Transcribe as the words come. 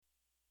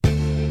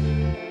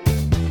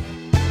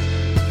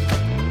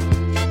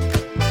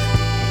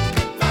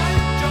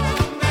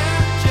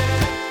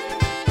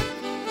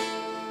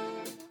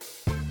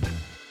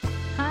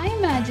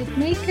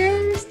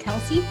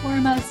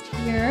foremost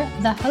here,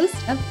 the host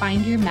of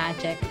Find Your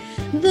Magic,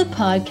 the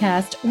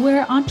podcast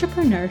where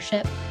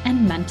entrepreneurship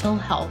and mental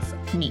health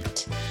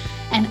meet.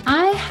 And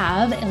I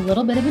have a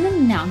little bit of an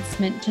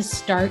announcement to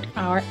start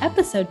our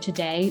episode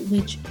today,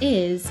 which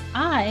is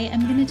I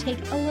am going to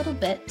take a little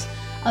bit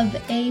of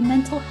a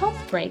mental health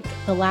break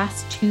the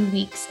last 2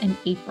 weeks in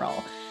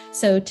April.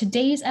 So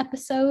today's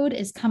episode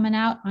is coming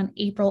out on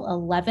April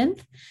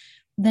 11th.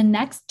 The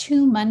next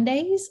 2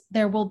 Mondays,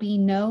 there will be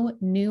no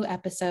new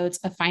episodes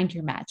of Find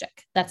Your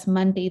Magic. That's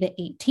Monday the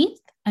 18th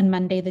and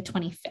Monday the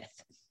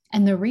 25th.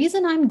 And the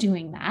reason I'm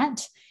doing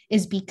that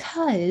is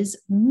because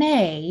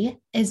May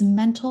is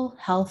Mental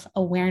Health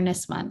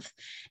Awareness Month.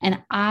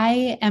 And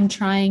I am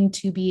trying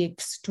to be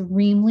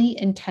extremely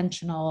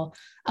intentional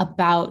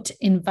about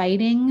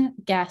inviting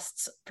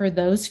guests for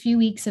those few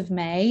weeks of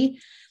May.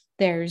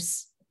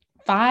 There's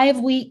 5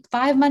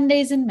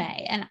 Mondays in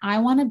May. And I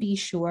want to be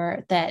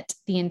sure that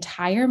the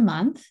entire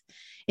month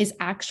is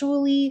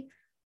actually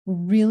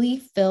really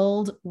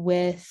filled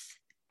with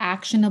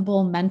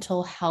actionable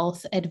mental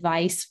health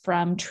advice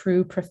from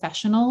true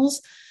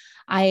professionals.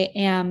 I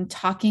am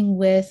talking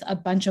with a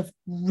bunch of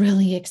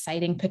really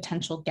exciting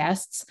potential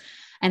guests,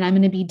 and I'm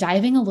going to be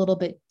diving a little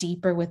bit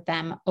deeper with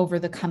them over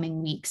the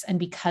coming weeks. And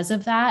because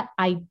of that,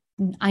 I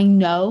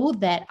know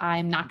that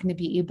I'm not going to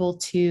be able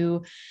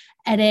to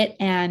edit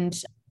and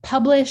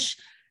publish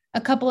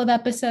a couple of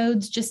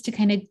episodes just to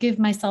kind of give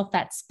myself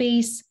that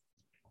space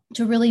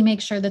to really make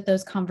sure that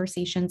those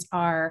conversations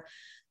are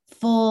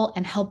full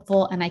and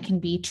helpful and I can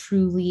be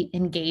truly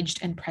engaged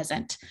and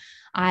present.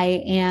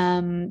 I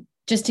am,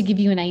 just to give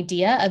you an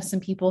idea of some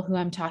people who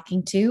I'm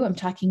talking to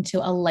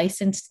a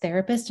licensed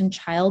therapist and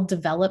child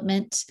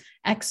development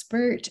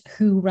expert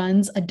who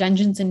runs a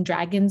Dungeons and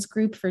Dragons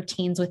group for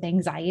teens with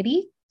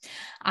anxiety.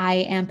 I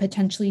am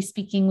potentially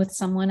speaking with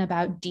someone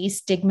about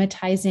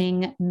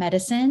destigmatizing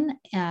medicine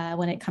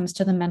when it comes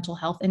to the mental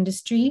health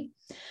industry,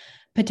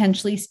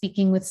 potentially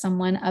speaking with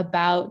someone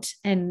about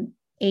an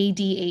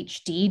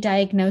ADHD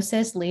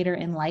diagnosis later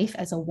in life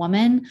as a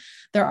woman.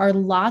 There are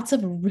lots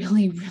of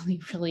really,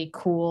 really, really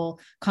cool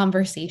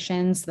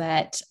conversations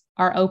that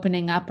are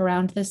opening up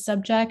around this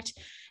subject.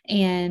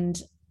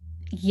 And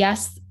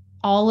yes,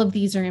 all of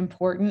these are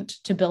important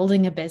to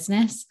building a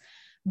business.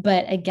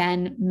 But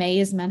again, May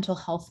is Mental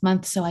Health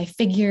Month. So I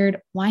figured,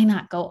 why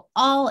not go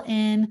all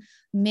in,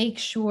 make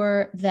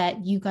sure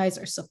that you guys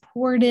are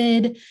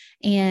supported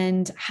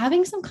and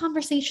having some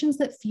conversations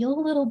that feel a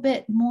little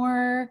bit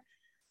more,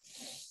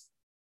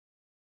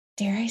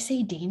 dare I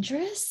say,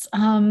 dangerous?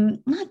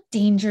 Not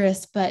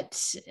dangerous,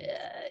 but,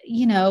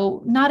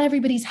 not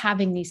everybody's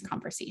having these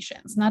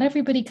conversations. Not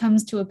everybody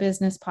comes to a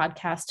business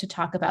podcast to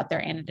talk about their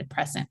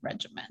antidepressant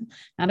regimen.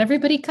 Not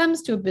everybody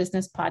comes to a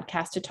business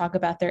podcast to talk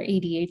about their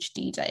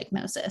ADHD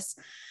diagnosis.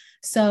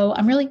 So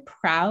I'm really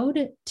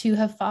proud to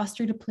have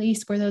fostered a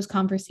place where those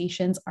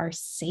conversations are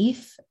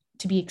safe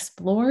to be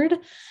explored.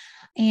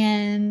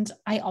 And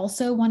I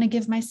also want to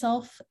give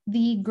myself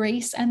the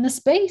grace and the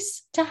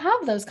space to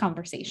have those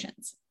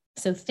conversations.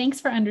 So thanks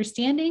for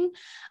understanding.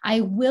 I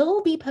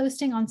will be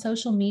posting on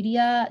social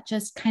media,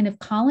 just kind of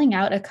calling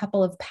out a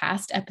couple of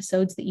past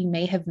episodes that you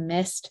may have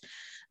missed,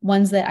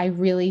 ones that I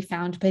really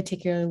found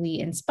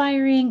particularly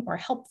inspiring or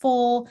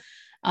helpful,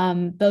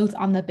 both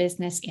on the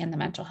business and the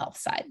mental health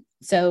side.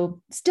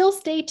 So still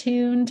stay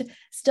tuned,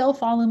 still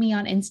follow me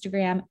on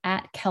Instagram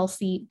at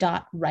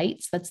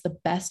kelsey.writes. That's the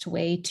best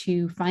way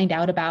to find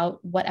out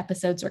about what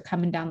episodes are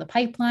coming down the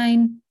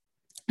pipeline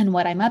and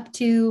what I'm up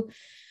to.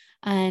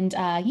 And,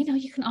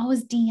 you can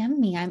always DM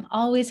me. I'm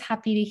always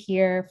happy to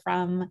hear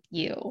from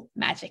you,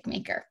 Magic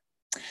Maker.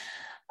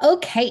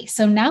 Okay,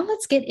 so now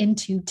let's get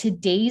into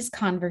today's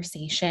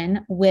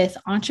conversation with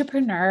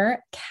entrepreneur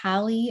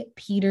Callie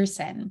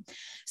Peterson.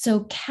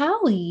 So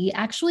Callie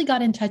actually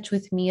got in touch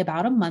with me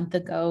about a month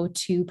ago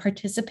to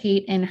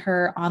participate in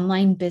her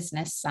online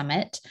business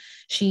summit.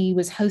 She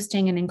was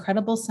hosting an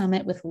incredible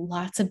summit with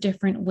lots of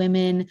different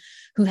women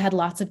who had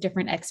lots of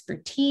different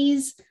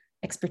expertise.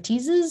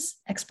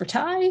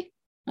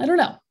 I don't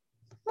know.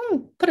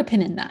 Put a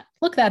pin in that.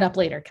 Look that up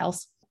later,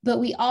 Kels. But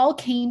we all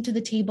came to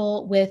the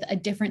table with a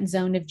different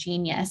zone of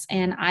genius.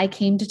 And I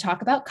came to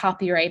talk about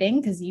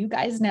copywriting because you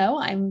guys know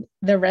I'm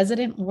the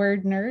resident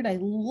word nerd. I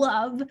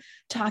love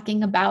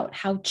talking about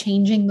how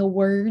changing the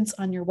words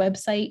on your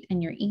website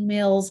and your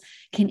emails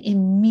can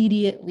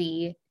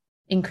immediately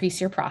increase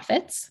your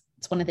profits.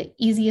 It's one of the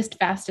easiest,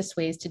 fastest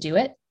ways to do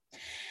it.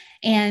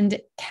 And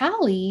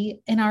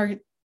Callie, in our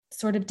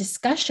sort of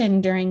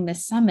discussion during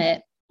this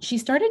summit, she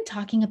started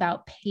talking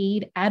about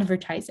paid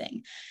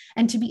advertising.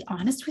 And to be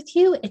honest with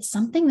you, it's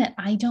something that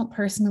I don't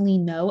personally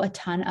know a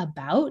ton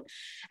about.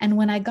 And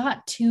when I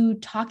got to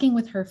talking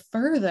with her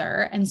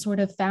further and sort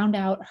of found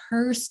out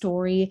her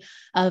story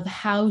of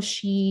how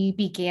she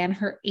began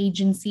her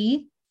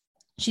agency,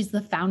 she's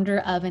the founder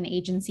of an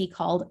agency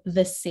called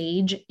The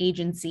Sage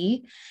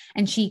Agency,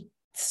 and she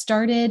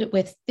started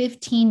with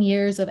 15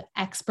 years of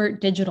expert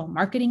digital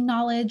marketing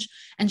knowledge,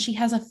 and she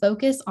has a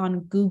focus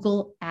on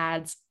Google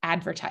Ads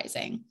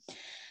advertising.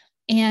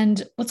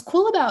 And what's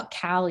cool about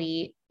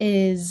Callie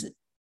is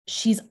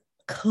she's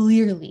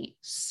clearly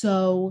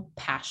so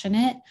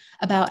passionate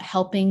about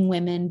helping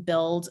women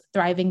build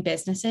thriving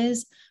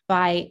businesses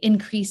by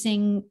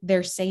increasing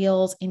their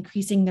sales,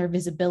 increasing their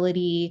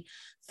visibility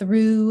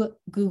through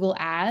Google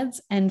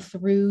Ads and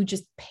through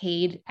just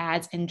paid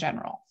ads in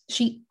general.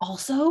 She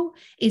also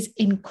is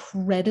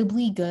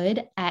incredibly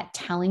good at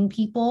telling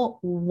people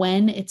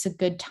when it's a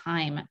good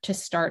time to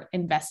start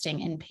investing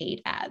in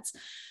paid ads.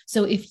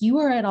 So if you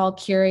are at all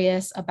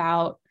curious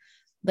about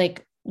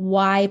like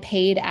why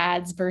paid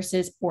ads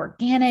versus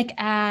organic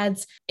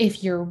ads,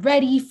 if you're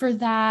ready for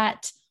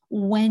that,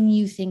 when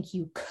you think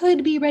you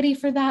could be ready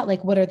for that,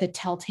 like what are the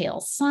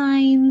telltale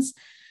signs?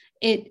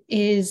 It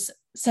is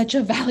such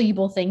a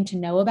valuable thing to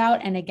know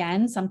about. And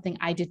again, something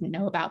I didn't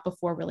know about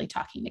before really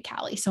talking to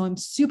Callie. So I'm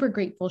super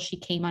grateful she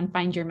came on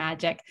Find Your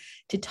Magic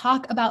to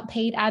talk about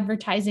paid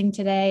advertising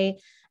today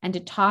and to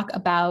talk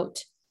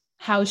about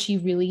how she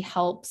really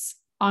helps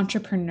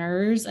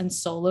entrepreneurs and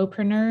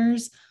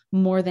solopreneurs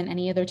more than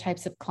any other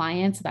types of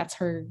clients. That's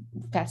her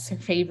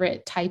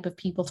favorite type of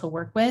people to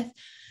work with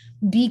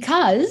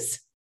because,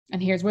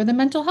 and here's where the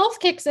mental health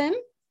kicks in,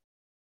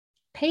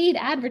 paid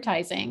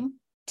advertising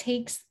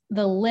takes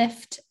the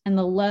lift and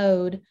the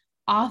load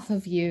off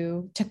of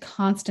you to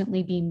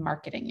constantly be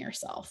marketing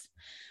yourself.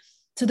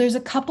 So there's a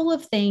couple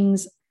of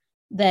things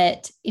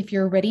that if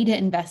you're ready to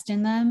invest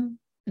in them,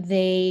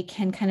 they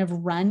can kind of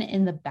run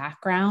in the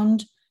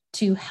background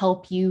to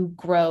help you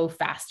grow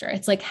faster.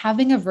 It's like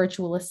having a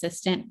virtual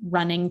assistant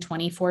running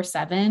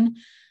 24/7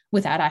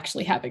 without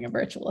actually having a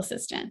virtual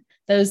assistant.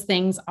 Those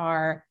things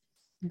are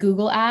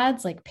Google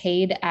ads, like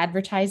paid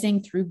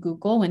advertising through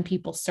Google when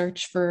people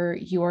search for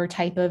your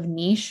type of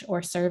niche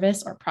or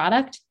service or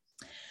product.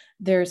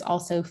 There's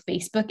also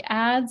Facebook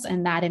ads,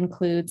 and that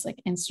includes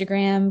like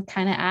Instagram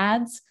kind of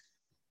ads.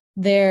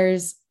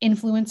 There's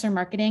influencer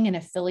marketing and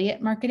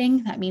affiliate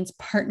marketing. That means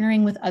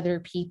partnering with other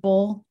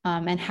people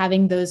and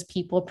having those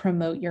people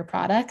promote your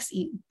products.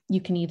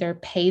 You can either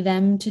pay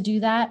them to do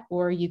that,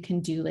 or you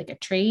can do like a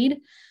trade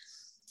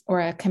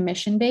or a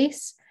commission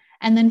base.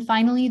 And then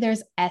finally,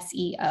 there's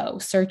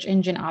SEO, search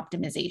engine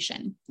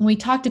optimization. We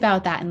talked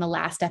about that in the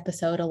last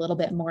episode a little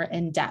bit more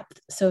in depth.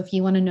 So if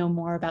you want to know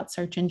more about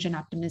search engine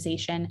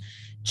optimization,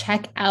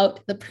 check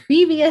out the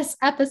previous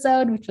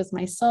episode, which was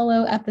my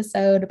solo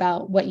episode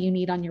about what you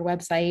need on your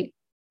website.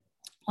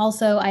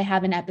 Also, I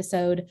have an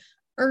episode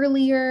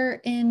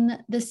earlier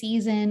in the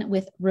season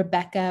with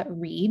Rebecca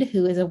Reed,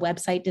 who is a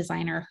website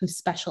designer who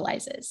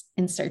specializes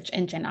in search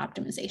engine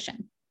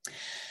optimization.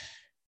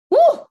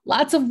 Woo,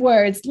 lots of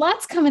words,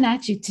 lots coming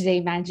at you today,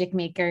 Magic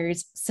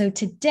Makers. So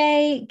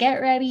today,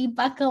 get ready,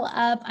 buckle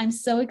up. I'm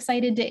so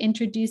excited to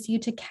introduce you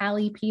to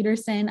Callie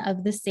Peterson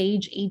of the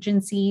Sage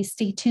Agency.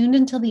 Stay tuned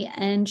until the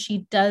end.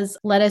 She does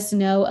let us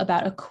know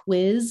about a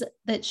quiz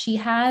that she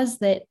has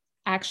that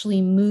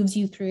actually moves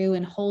you through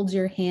and holds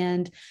your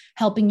hand,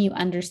 helping you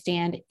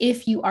understand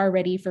if you are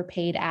ready for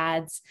paid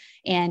ads,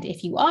 and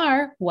if you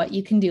are, what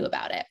you can do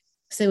about it.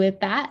 So with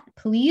that,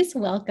 please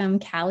welcome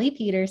Callie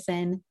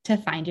Peterson to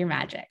Find Your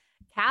Magic.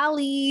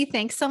 Callie,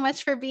 thanks so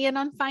much for being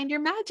on Find Your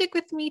Magic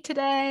with me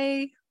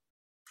today.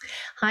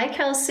 Hi,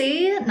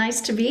 Kelsey.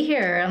 Nice to be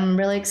here. I'm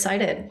really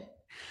excited.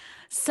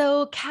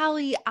 So,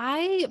 Callie,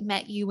 I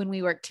met you when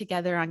we worked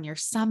together on your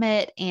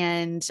summit,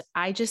 and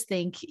I just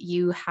think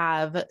you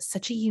have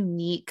such a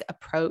unique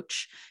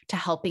approach to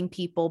helping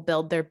people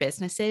build their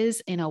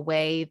businesses in a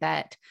way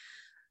that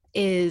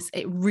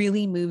it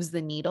really moves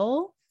the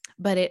needle.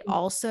 But it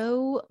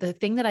also, the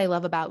thing that I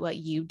love about what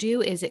you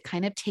do is it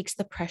kind of takes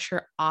the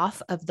pressure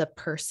off of the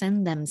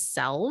person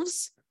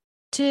themselves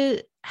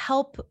to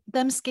help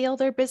them scale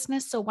their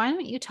business. So why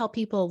don't you tell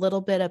people a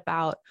little bit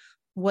about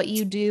what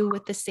you do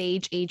with the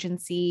Sage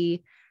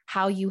Agency,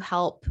 how you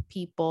help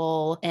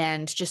people,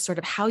 and just sort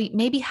of how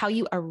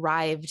you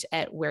arrived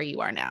at where you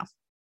are now?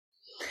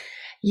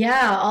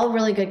 Yeah, all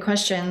really good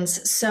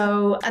questions.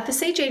 So at the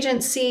Sage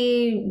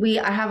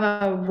Agency, I have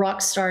a rock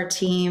star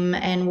team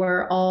and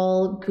we're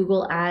all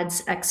Google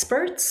Ads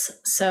experts.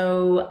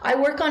 So I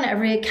work on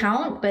every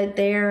account, but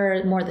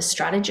they're more the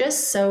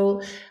strategists.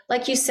 So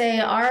like you say,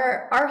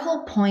 our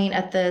whole point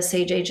at the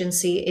Sage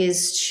Agency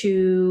is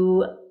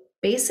to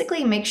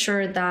basically make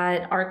sure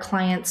that our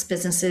clients'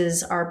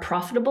 businesses are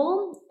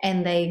profitable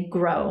and they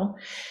grow.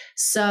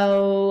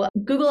 So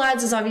Google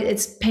Ads is obviously,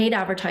 it's paid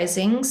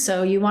advertising.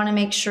 So you want to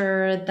make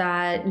sure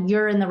that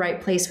you're in the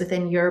right place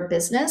within your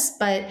business,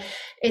 but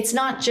it's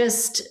not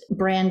just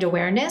brand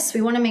awareness.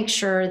 We want to make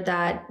sure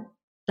that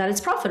it's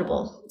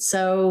profitable.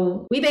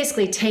 So we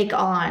basically take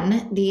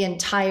on the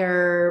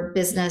entire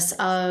business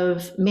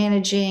of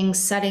managing,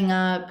 setting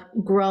up,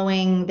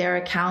 growing their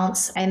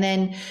accounts. And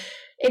then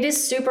it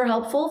is super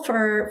helpful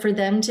for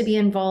them to be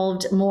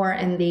involved more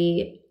in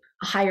the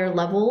higher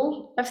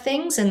level of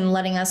things and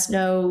letting us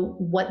know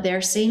what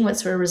they're seeing, what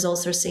sort of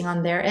results they're seeing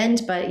on their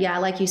end. But yeah,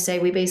 like you say,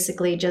 we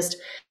basically just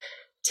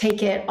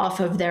take it off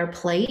of their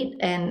plate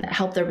and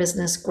help their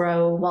business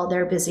grow while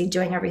they're busy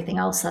doing everything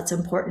else that's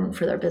important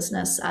for their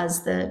business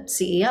as the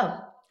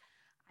CEO.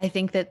 I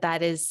think that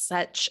that is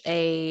such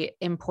a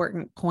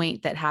important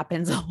point that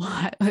happens a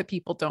lot that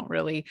people don't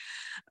really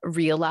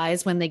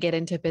realize when they get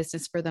into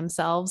business for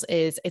themselves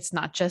is it's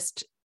not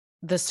just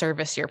the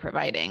service you're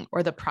providing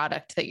or the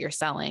product that you're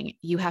selling.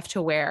 You have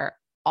to wear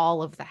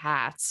all of the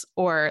hats,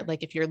 or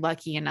like if you're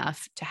lucky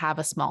enough to have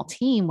a small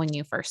team when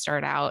you first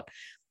start out,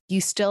 you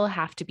still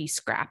have to be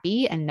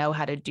scrappy and know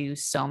how to do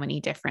so many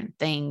different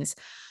things.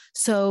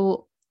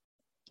 So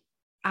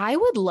I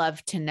would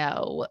love to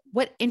know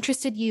what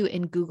interested you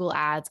in Google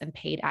Ads and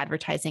paid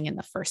advertising in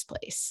the first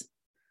place.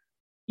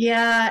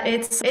 Yeah,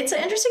 it's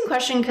an interesting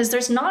question because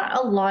there's not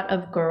a lot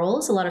of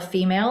girls, a lot of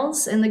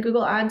females in the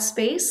Google Ads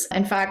space.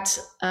 In fact,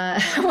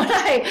 when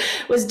I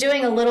was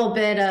doing a little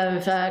bit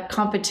of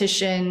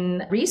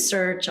competition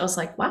research, I was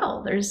like,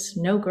 wow, there's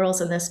no girls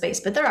in this space,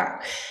 but there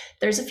are.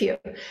 There's a few.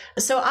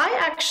 So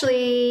I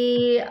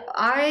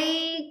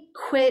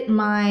quit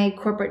my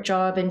corporate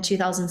job in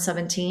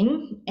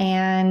 2017,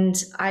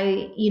 and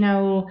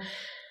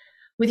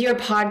with your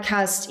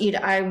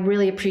podcast, I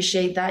really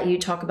appreciate that you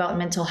talk about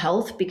mental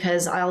health,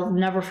 because I'll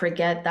never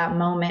forget that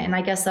moment. And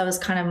I guess that was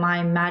kind of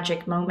my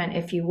magic moment,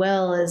 if you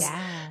will, is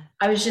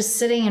I was just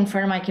sitting in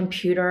front of my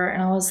computer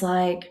and I was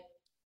like,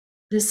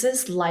 this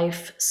is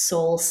life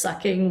soul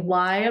sucking.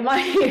 Why am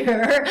I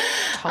here?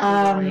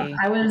 Totally.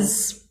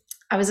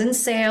 I was in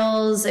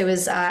sales. It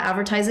was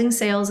advertising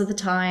sales at the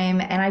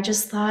time. And I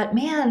just thought,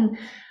 man,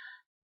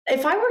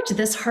 if I worked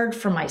this hard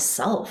for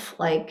myself,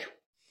 like,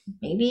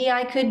 maybe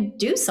I could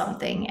do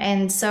something.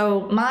 And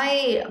so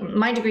my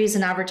degrees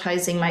in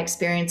advertising, my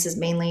experience is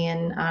mainly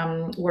in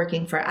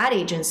working for ad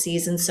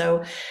agencies.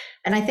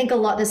 And I think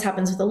this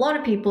happens with a lot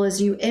of people,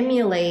 is you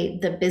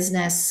emulate the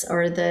business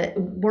or the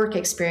work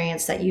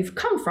experience that you've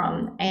come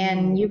from.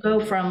 And you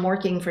go from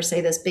working for,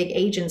 say, this big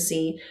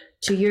agency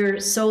to your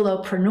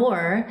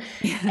solopreneur,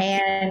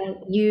 and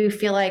you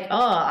feel like,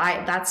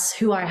 that's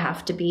who I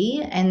have to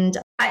be. And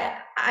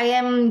I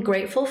am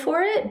grateful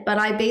for it, but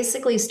I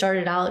basically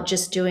started out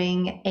just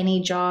doing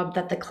any job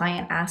that the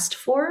client asked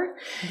for.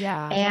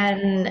 Yeah.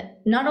 And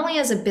not only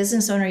as a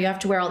business owner, you have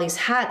to wear all these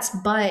hats,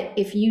 but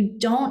if you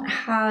don't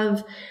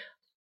have,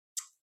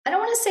 I don't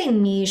want to say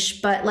niche,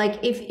 but like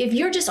if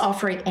you're just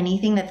offering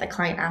anything that the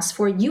client asks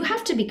for, you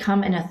have to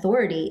become an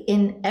authority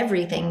in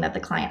everything that the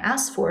client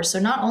asks for. So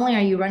not only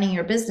are you running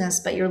your business,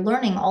 but you're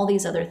learning all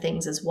these other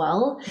things as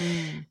well.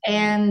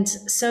 And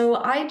so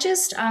I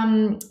just,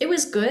 it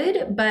was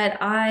good, but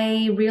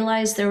I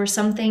realized there were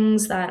some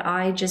things that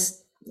it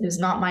was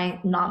not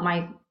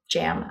my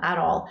jam at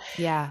all.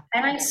 Yeah.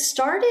 And I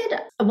started,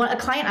 when a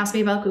client asked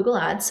me about Google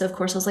Ads, so of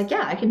course I was like,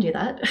 yeah, I can do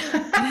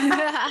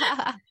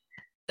that.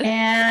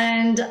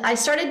 And I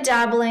started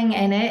dabbling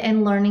in it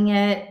and learning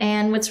it.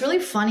 And what's really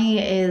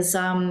funny is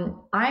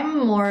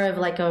I'm more of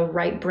like a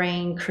right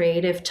brain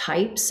creative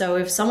type. So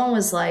if someone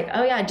was like,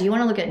 oh yeah, do you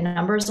want to look at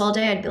numbers all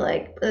day? I'd be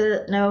like,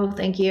 no,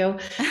 thank you.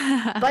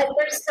 But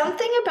there's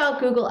something about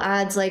Google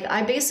Ads. Like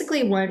I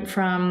basically went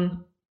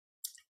from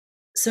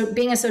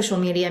being a social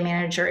media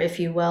manager, if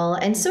you will,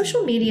 and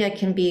social media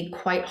can be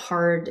quite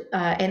hard,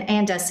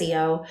 and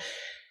SEO.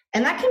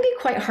 And that can be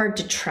quite hard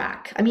to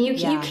track. I mean, you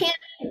can't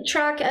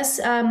track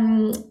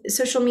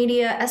social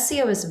media.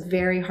 SEO is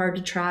very hard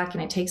to track,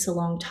 and it takes a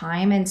long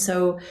time. And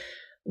so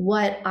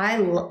what I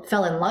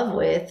fell in love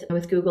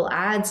with Google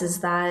Ads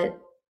is that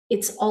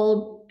it's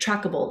all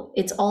trackable.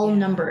 It's all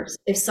numbers.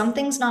 If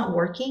something's not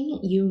working,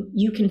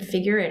 you can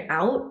figure it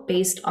out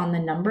based on the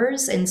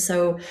numbers. And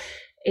so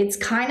it's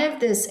kind of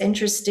this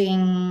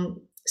interesting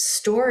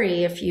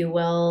story, if you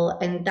will.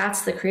 And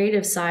that's the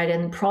creative side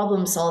and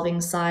problem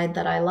solving side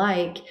that I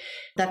like,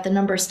 that the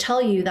numbers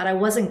tell you that I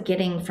wasn't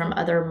getting from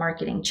other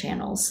marketing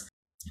channels.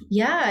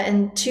 Yeah.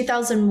 In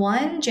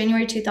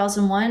January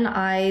 2001,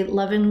 I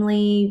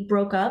lovingly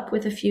broke up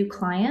with a few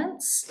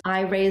clients. I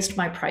raised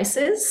my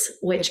prices,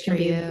 which can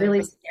be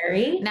really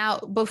scary.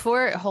 Now,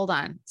 hold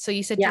on. So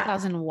you said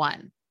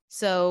 2001.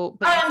 So,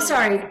 I'm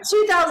sorry,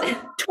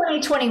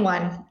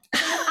 2021.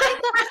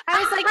 I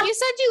was like, you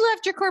said you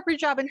left your corporate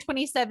job in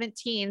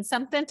 2017.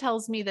 Something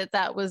tells me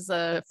that was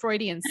a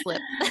Freudian slip.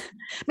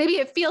 Maybe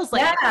it feels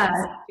like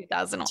it's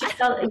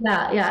 2001.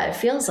 Yeah, it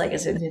feels like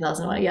it's in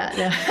 2001. Yeah.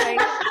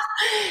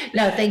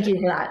 No, thank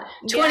you for that.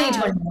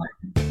 2021.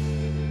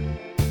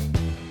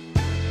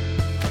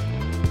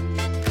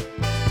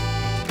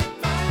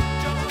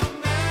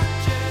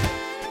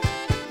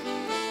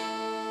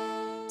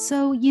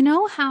 So, you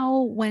know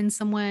how when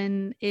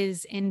someone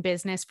is in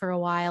business for a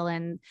while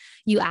and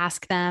you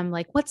ask them,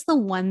 like, what's the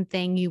one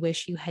thing you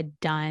wish you had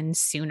done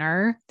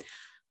sooner?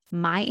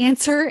 My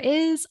answer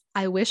is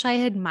I wish I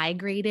had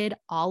migrated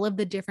all of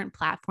the different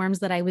platforms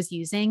that I was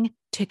using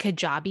to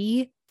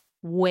Kajabi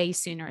way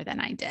sooner than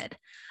I did.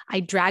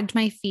 I dragged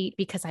my feet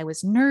because I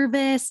was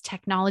nervous.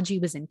 Technology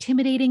was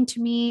intimidating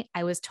to me.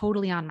 I was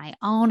totally on my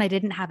own. I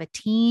didn't have a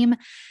team.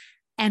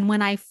 And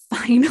when I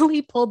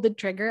finally pulled the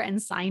trigger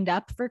and signed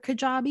up for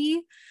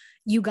Kajabi,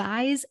 you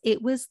guys,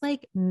 it was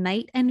like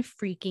night and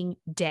freaking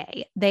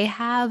day. They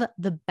have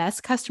the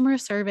best customer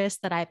service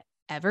that I've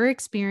ever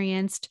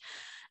experienced.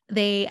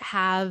 They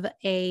have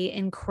a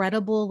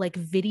incredible like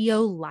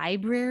video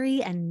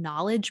library and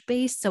knowledge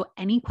base. So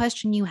any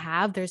question you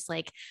have, there's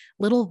like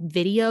little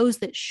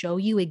videos that show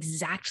you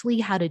exactly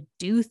how to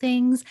do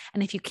things.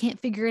 And if you can't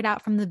figure it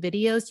out from the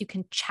videos, you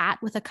can chat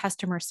with a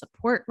customer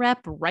support rep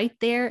right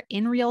there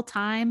in real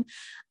time.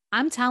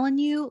 I'm telling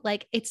you,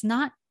 like, it's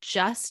not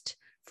just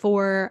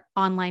for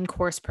online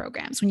course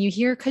programs. When you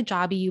hear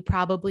Kajabi, you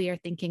probably are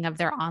thinking of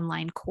their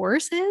online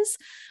courses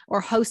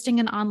or hosting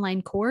an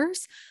online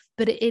course,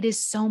 but it is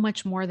so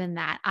much more than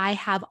that. I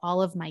have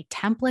all of my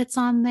templates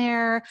on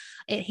there.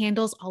 It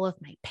handles all of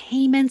my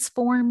payments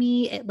for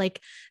me. It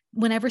like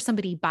whenever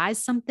somebody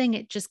buys something,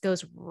 it just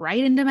goes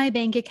right into my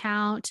bank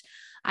account.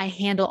 I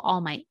handle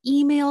all my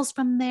emails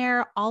from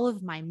there, all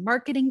of my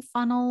marketing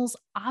funnels,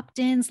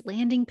 opt-ins,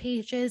 landing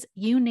pages,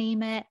 you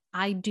name it.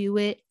 I do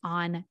it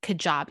on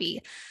Kajabi.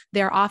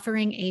 They're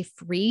offering a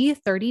free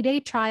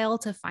 30-day trial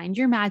to Find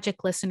Your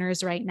Magic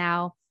listeners right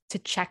now. To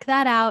check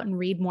that out and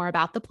read more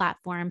about the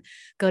platform,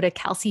 go to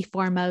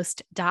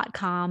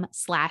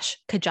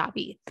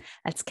kelseyforemost.com/Kajabi.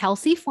 That's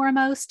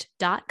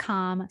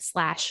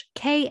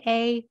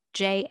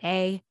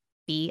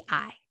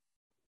kelseyforemost.com/KAJABI.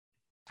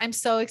 I'm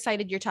so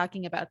excited you're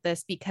talking about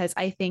this because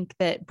I think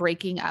that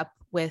breaking up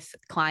with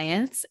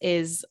clients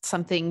is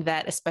something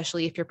that,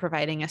 especially if you're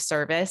providing a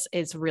service,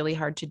 is really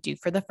hard to do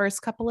for the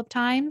first couple of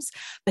times.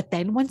 But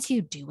then once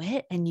you do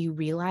it and you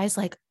realize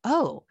like,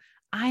 oh,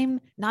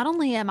 not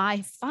only am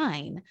I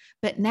fine,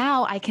 but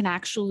now I can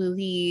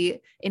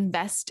actually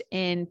invest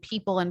in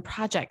people and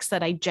projects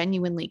that I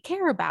genuinely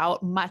care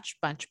about much,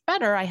 much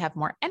better. I have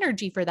more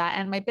energy for that.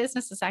 And my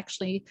business is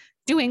actually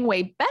doing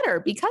way better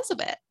because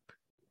of it.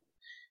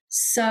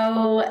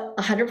 So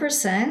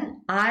 100%.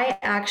 I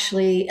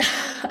actually,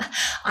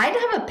 I'd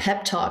have a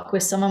pep talk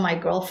with some of my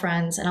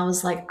girlfriends and I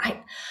was like,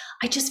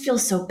 I just feel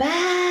so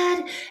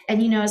bad.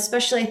 And,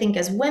 especially I think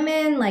as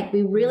women, like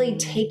we really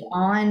take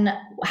on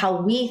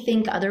how we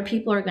think other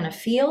people are going to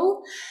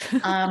feel.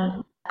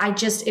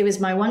 It was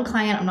my one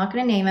client, I'm not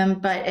going to name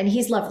him, and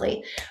he's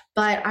lovely,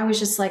 but I was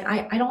just like,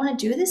 I don't want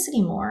to do this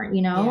anymore,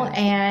 Yeah.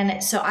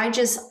 And so I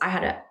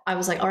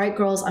was like, all right,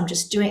 girls, I'm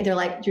just doing it. They're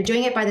like, you're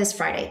doing it by this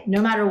Friday,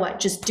 no matter what,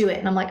 just do it.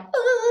 And I'm like,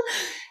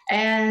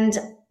 and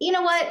you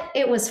know what?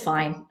 It was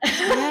fine.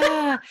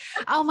 Yeah.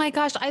 Oh my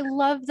gosh. I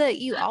love that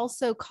you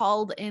also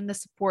called in the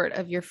support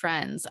of your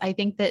friends. I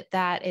think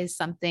that is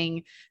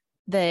something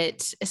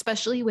that,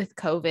 especially with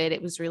COVID,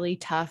 it was really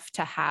tough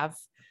to have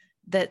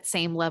that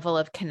same level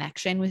of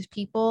connection with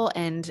people.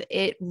 And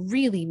it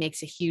really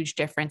makes a huge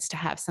difference to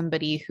have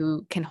somebody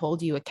who can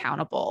hold you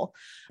accountable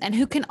and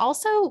who can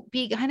also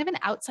be kind of an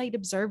outside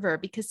observer.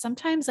 Because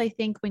sometimes I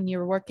think when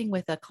you're working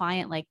with a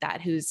client like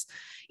that, who's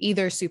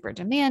either super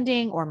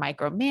demanding or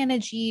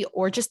micromanagey,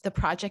 or just the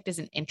project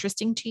isn't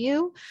interesting to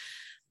you,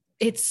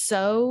 it's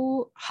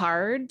so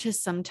hard to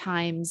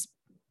sometimes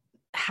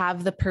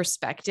have the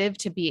perspective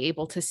to be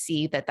able to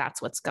see that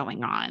that's what's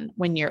going on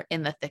when you're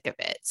in the thick of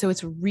it. So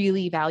it's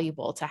really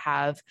valuable to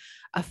have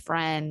a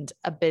friend,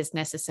 a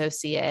business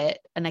associate,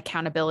 an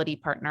accountability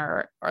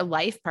partner or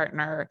life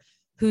partner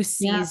who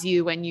sees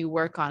you when you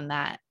work on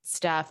that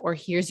stuff or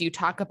hears you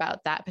talk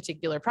about that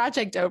particular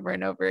project over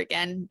and over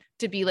again,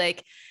 to be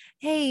like,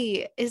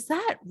 hey, is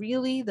that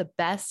really the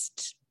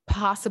best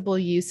possible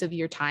use of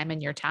your time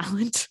and your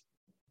talent?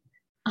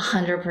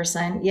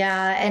 100%.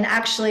 Yeah. And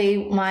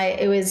actually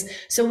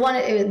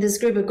this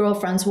group of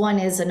girlfriends, one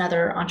is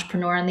another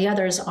entrepreneur and the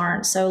others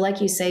aren't. So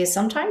like you say,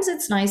 sometimes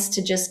it's nice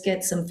to just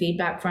get some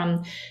feedback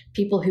from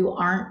people who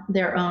aren't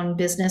their own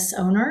business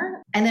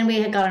owner. And then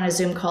we had got on a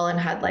Zoom call and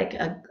had like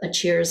a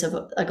cheers of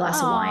a glass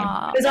of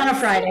wine. It was on a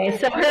Friday.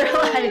 So we're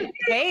like,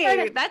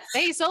 hey,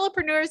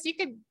 solopreneurs, you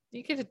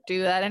could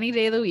do that any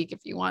day of the week if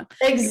you want.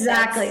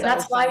 Exactly.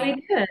 That's why we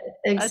do it.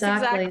 Exactly. That's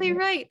exactly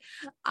right.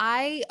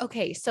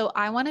 So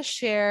I want to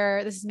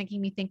share, this is making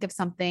me think of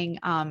something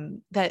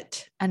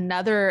that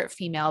another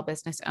female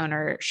business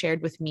owner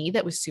shared with me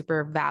that was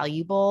super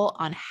valuable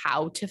on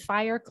how to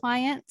fire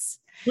clients.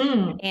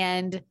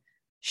 And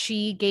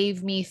she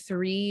gave me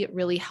 3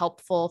 really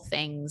helpful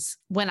things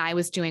when I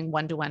was doing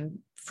one-to-one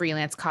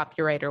freelance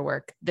copywriter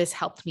work. This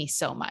helped me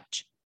so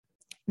much.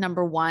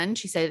 Number 1,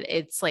 she said,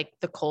 it's like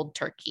the cold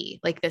turkey.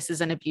 Like, this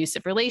is an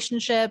abusive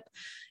relationship.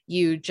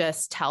 You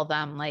just tell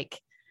them, like,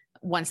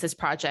 once this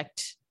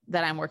project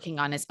that I'm working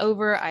on is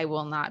over, I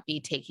will not be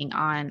taking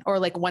on, or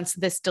like once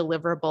this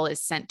deliverable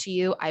is sent to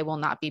you, I will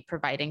not be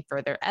providing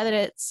further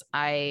edits.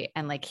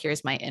 And like,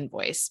 here's my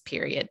invoice,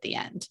 period, the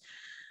end.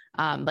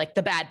 Like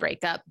the bad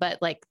breakup, but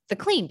like the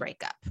clean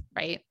breakup.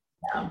 Right.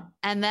 Yeah.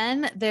 And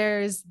then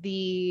there's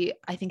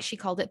I think she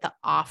called it the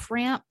off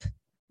ramp,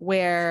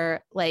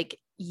 where like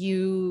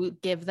you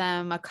give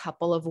them a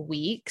couple of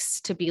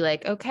weeks to be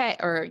like, okay,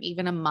 or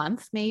even a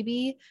month,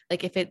 maybe,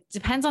 like if it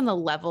depends on the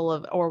level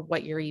of, or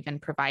what you're even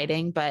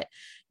providing, but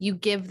you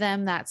give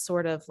them that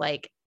sort of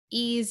like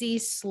easy,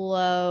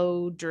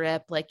 slow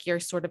drip, like you're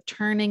sort of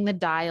turning the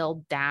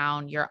dial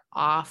down, you're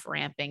off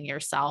ramping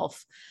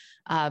yourself.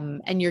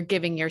 And you're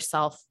giving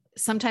yourself,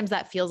 sometimes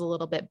that feels a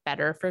little bit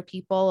better for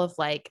people of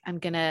like, I'm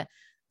going to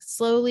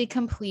slowly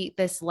complete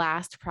this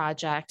last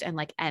project and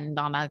like end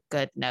on a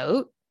good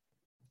note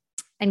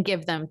and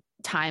give them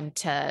time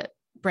to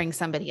bring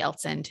somebody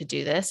else in to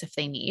do this if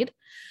they need.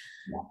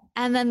 Yeah.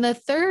 And then the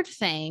third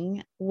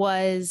thing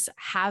was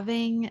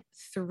having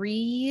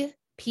 3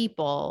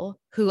 people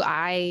who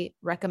I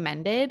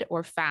recommended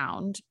or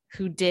found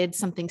who did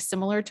something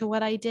similar to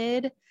what I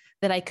did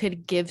that I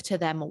could give to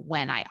them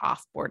when I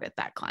offboarded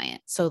that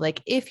client. So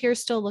like, if you're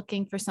still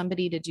looking for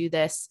somebody to do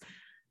this,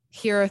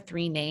 here are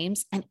 3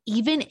 names. And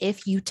even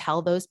if you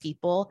tell those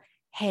people,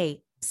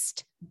 hey,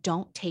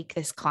 don't take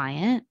this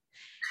client,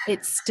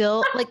 it's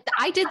still like,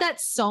 I did that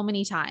so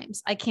many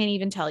times. I can't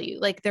even tell you.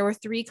 Like, there were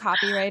 3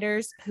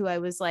 copywriters who I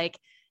was like,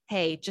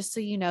 hey, just so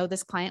you know,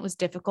 this client was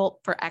difficult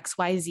for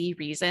XYZ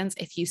reasons.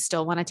 If you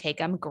still want to take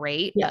them,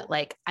 great. Yeah. But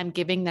like, I'm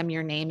giving them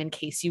your name in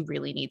case you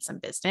really need some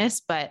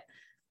business. But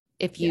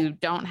if you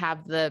don't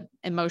have the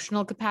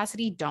emotional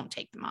capacity, don't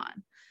take them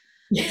on.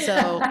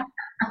 So,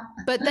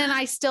 but then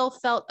I still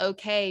felt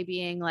okay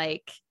being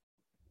like,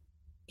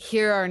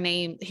 here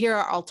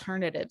are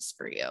alternatives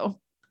for you.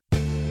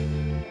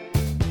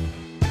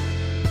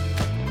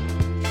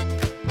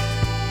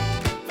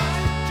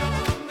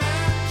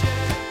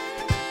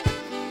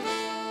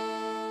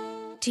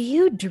 Do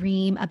you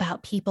dream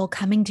about people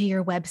coming to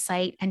your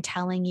website and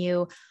telling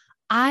you,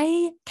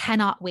 I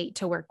cannot wait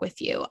to work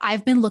with you.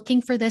 I've been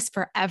looking for this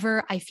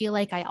forever. I feel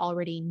like I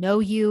already know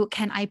you.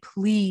 Can I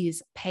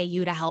please pay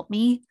you to help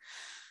me?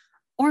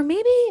 Or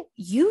maybe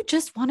you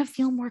just want to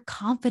feel more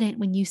confident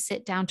when you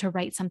sit down to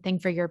write something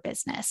for your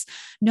business,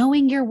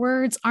 knowing your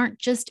words aren't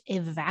just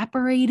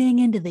evaporating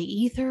into the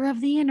ether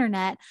of the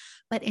internet,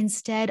 but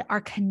instead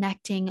are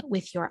connecting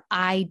with your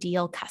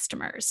ideal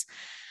customers.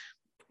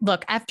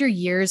 Look, after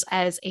years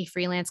as a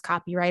freelance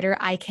copywriter,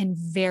 I can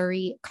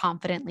very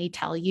confidently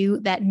tell you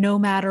that no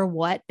matter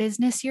what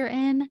business you're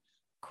in,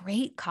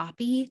 great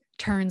copy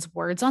turns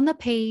words on the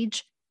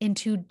page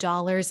into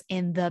dollars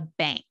in the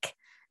bank,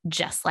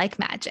 just like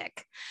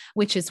magic,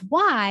 which is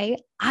why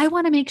I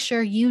want to make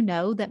sure you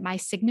know that my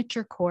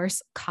signature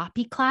course,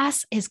 Copy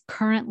Class, is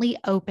currently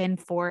open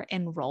for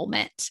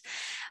enrollment.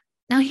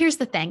 Now, here's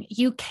the thing.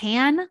 You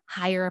can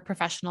hire a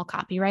professional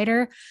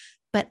copywriter,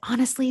 but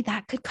honestly,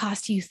 that could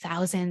cost you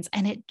thousands,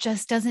 and it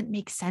just doesn't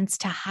make sense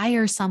to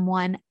hire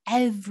someone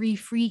every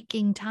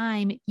freaking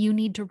time you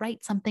need to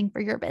write something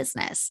for your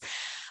business,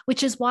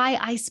 which is why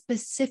I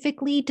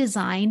specifically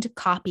designed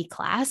Copy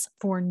Class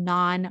for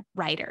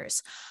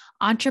non-writers,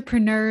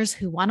 entrepreneurs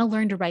who want to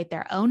learn to write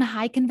their own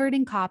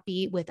high-converting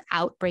copy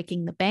without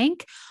breaking the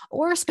bank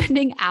or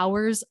spending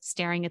hours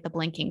staring at the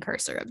blinking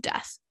cursor of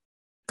death.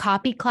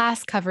 Copy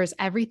Class covers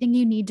everything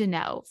you need to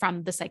know,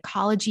 from the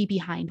psychology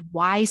behind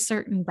why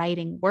certain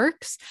writing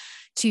works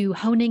to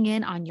honing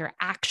in on your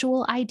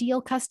actual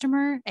ideal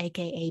customer,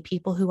 aka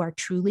people who are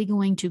truly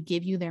going to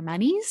give you their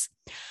monies,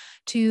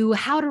 to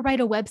how to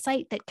write a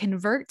website that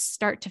converts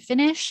start to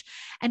finish,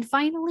 and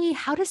finally,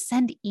 how to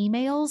send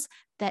emails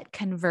that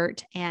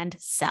convert and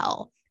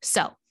sell.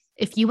 So,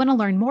 if you want to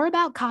learn more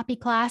about Copy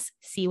Class,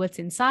 see what's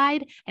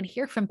inside, and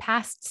hear from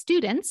past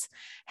students,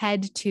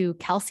 head to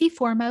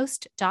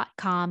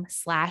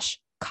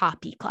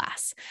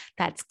kelseyforemost.com/copyclass.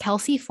 That's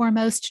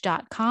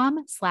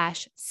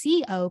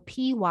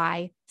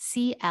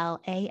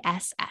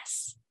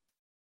kelseyforemost.com/COPYCLASS.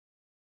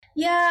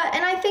 Yeah.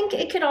 And I think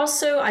it could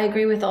also, I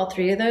agree with all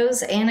 3 of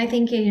those. And I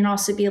think it can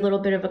also be a little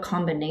bit of a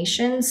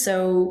combination.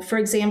 So for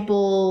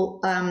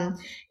example,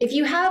 if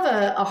you have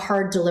a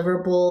hard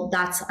deliverable,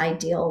 that's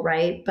ideal,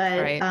 right?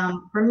 But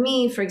for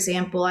me, for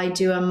example, I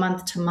do a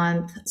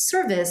month-to-month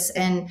service,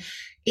 and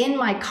in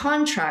my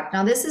contract,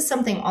 now this is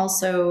something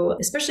also,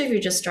 especially if you're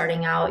just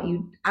starting out,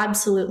 you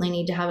absolutely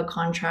need to have a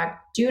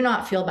contract. Do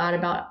not feel bad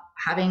about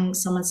having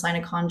someone sign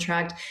a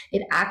contract.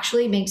 It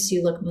actually makes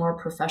you look more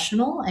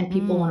professional, and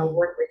people want to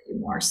work with you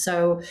more.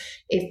 So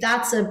if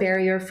that's a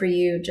barrier for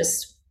you,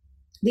 just,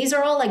 these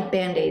are all like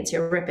Band-Aids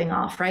you're ripping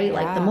off, right?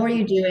 Yeah. Like the more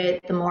you do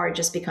it, the more it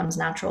just becomes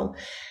natural.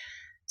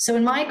 So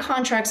in my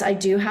contracts, I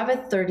do have a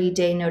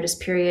 30-day notice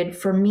period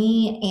for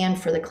me and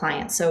for the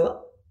client.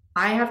 So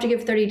I have to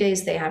give 30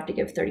 days, they have to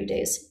give 30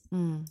 days.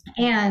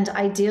 And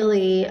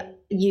ideally,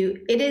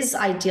 it is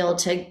ideal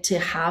to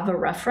have a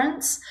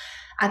reference.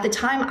 At the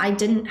time, I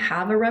didn't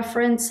have a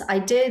reference. I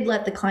did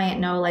let the client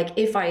know, like,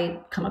 if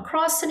I come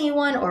across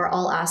anyone, or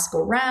I'll ask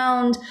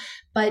around,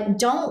 but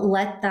don't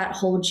let that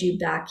hold you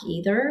back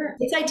either.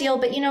 It's ideal,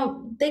 but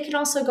they can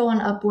also go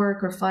on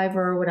Upwork or Fiverr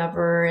or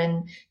whatever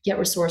and get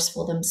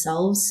resourceful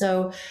themselves.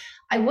 So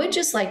I would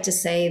just like to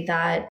say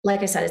that,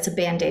 like I said, it's a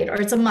Band-Aid, or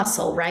it's a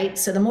muscle, right?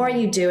 So the more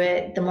you do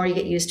it, the more you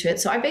get used to it.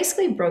 So I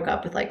basically broke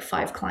up with like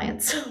 5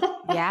 clients.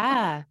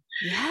 Yeah.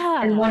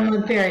 In 1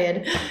 month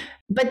period.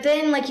 But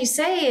then, like you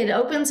say, it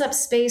opens up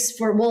space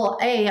for,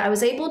 I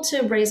was able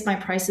to raise my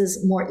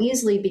prices more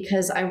easily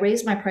because I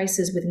raised my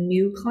prices with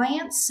new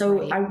clients.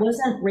 So I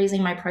wasn't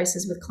raising my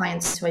prices with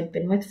clients who I'd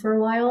been with for a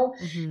while.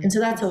 And so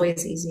that's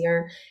always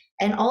easier.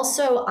 And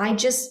also, I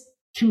just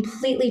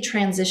completely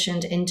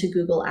transitioned into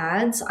Google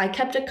Ads. I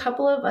kept a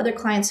couple of other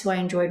clients who I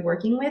enjoyed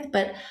working with,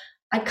 but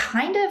I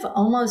kind of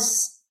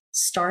almost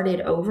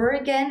started over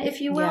again,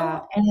 if you will.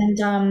 Yeah.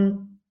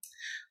 And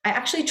I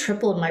actually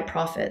tripled my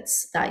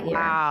profits that year.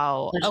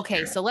 Wow. Last Okay,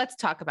 year. so let's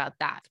talk about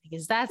that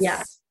because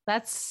Yeah.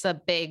 that's a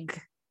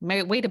big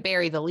way to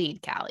bury the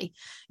lead, Callie.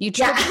 You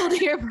Yeah. tripled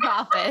your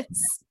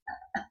profits.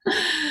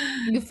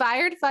 You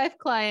fired 5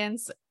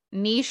 clients,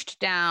 niched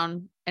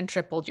down, and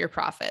tripled your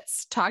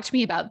profits. Talk to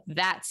me about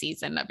that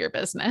season of your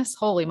business.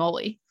 Holy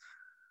moly.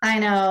 I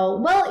know.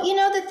 Well,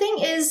 the thing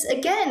is,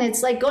 again,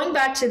 it's like going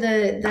back to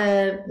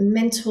the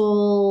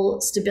mental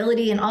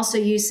stability, and also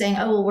you saying,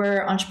 oh, well,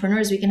 we're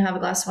entrepreneurs, we can have a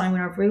glass of wine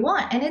whenever we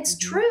want. And it's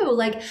true.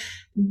 Like,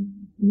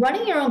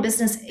 running your own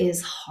business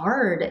is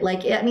hard.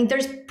 Like, I mean,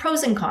 there's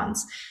pros and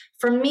cons.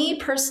 For me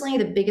personally,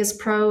 the biggest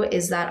pro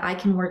is that I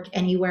can work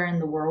anywhere in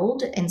the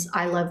world, and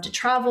I love to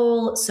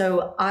travel.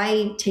 So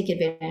I take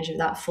advantage of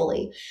that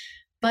fully.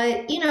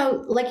 But,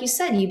 like you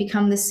said, you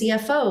become the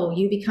CFO,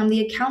 you become the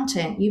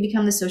accountant, you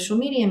become the social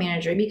media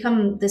manager, you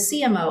become the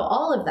CMO,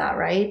 all of that,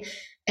 right?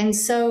 And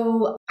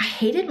so I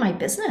hated my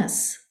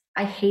business.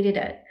 I hated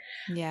it.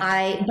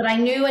 Yeah. But I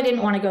knew I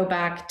didn't want to go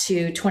back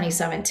to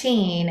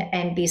 2017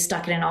 and be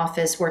stuck in an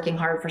office working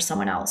hard for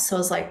someone else. So I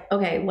was like,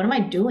 okay, what am I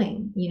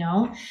doing?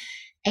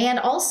 And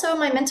also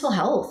my mental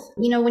health.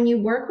 When you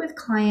work with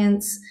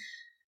clients,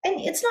 and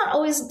it's not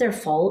always their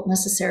fault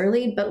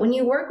necessarily, but when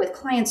you work with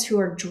clients who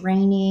are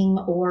draining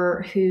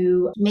or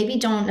who maybe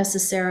don't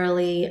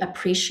necessarily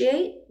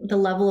appreciate the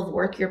level of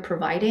work you're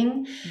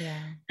providing. Yeah.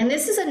 And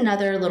this is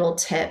another little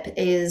tip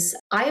is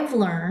I've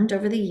learned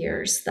over the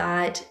years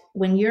that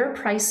when your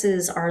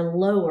prices are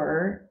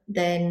lower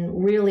than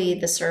really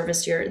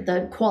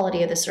the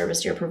quality of the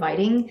service you're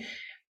providing,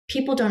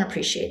 people don't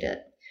appreciate it.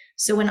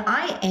 So when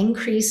I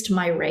increased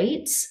my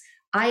rates,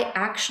 I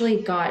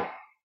actually got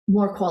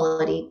more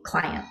quality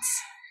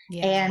clients.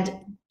 Yeah. And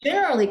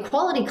generally,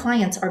 quality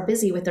clients are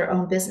busy with their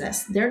own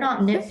business. They're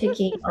not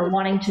nitpicking or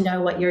wanting to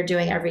know what you're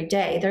doing every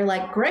day. They're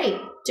like, great,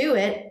 do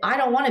it. I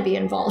don't want to be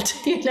involved,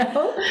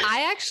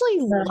 I actually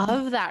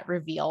love that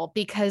reveal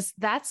because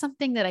that's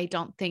something that I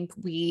don't think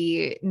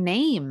we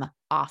name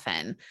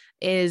often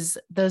is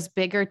those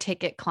bigger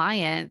ticket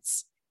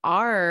clients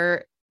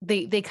are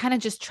they kind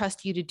of just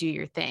trust you to do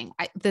your thing.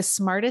 The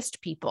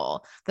smartest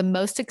people, the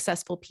most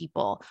successful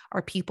people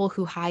are people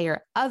who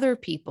hire other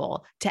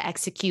people to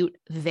execute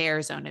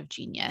their zone of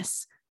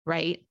genius,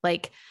 right?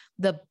 Like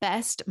the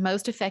best,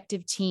 most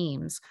effective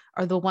teams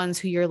are the ones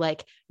who you're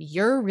like,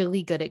 you're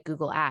really good at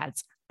Google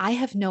Ads. I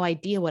have no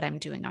idea what I'm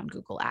doing on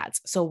Google Ads.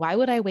 So why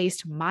would I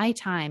waste my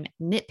time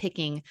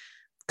nitpicking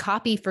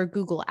copy for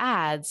Google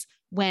Ads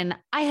when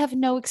I have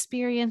no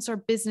experience or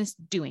business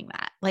doing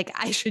that? Like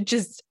I should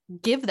just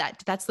give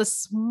that. That's the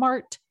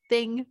smart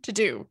thing to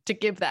do, to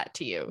give that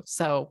to you.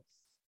 So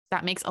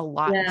that makes a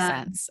lot of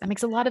sense. That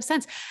makes a lot of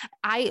sense.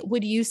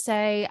 Would you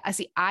say,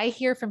 I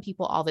hear from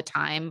people all the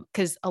time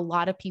because a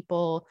lot of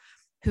people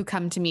who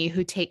come to me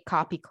who take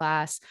copy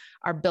class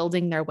are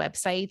building their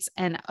websites.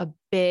 And a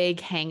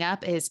big hang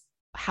up is,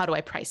 how do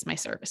I price my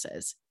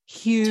services?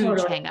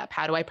 Huge hang up.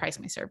 How do I price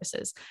my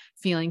services?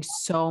 Feeling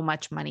so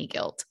much money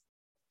guilt.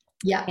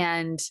 Yeah.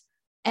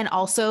 And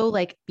also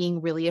like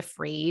being really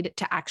afraid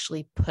to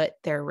actually put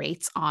their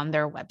rates on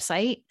their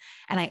website.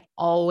 And I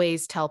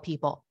always tell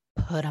people,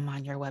 put them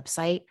on your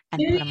website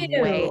and put them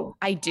away.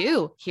 I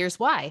do. Here's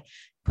why.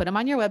 Put them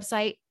on your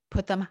website,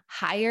 put them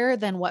higher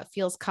than what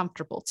feels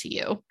comfortable to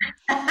you.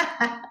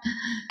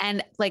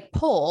 And like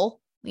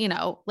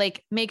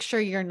like make sure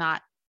you're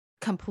not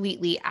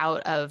completely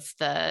out of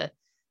the,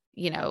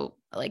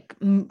 like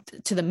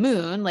to the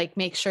moon, like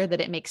make sure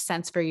that it makes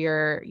sense for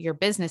your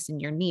business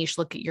and your niche.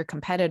 Look at your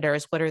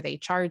competitors. What are they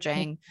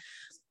charging?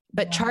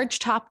 But charge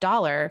top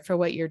dollar for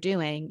what you're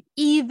doing,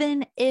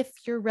 even if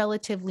you're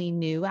relatively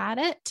new at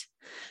it.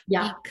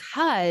 Yeah.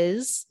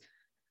 Because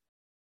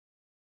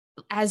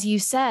as you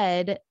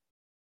said,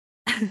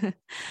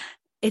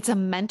 it's a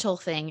mental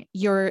thing.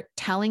 You're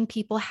telling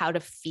people how to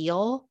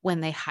feel when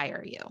they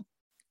hire you.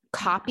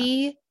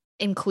 Copy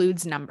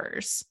includes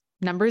numbers.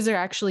 Numbers are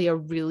actually a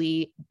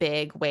really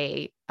big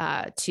way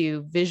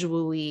to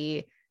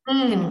visually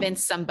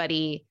convince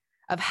somebody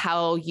of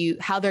how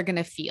they're going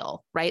to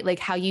feel, right? Like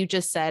how you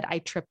just said, I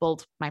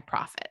tripled my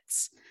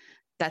profits.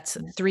 That's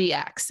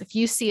 3X. If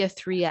you see a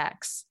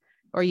 3X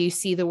or you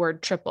see the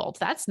word tripled,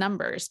 that's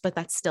numbers, but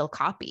that's still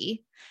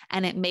copy.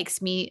 And it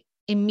makes me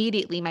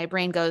immediately, my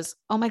brain goes,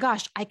 oh my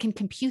gosh, I can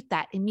compute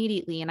that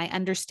immediately. And I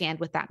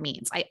understand what that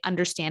means. I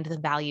understand the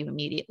value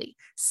immediately.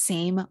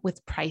 Same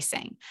with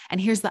pricing.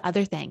 And here's the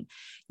other thing.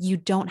 You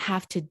don't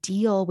have to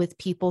deal with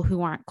people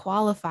who aren't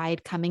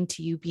qualified coming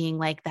to you being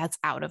like, that's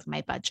out of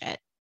my budget.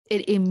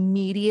 It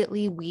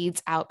immediately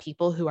weeds out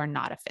people who are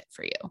not a fit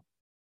for you.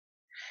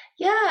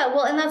 Yeah,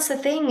 well, and that's the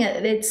thing.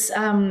 It's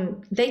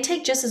they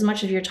take just as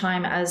much of your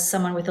time as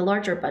someone with a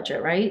larger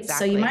budget, right?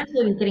 Exactly. So you might as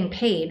well be getting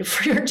paid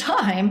for your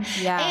time.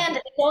 Yeah. And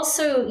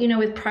also,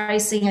 with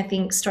pricing, I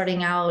think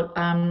starting out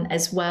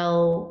as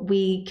well,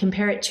 we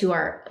compare it to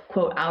our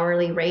quote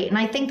hourly rate, and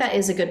I think that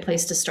is a good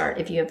place to start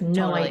if you have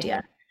no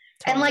idea.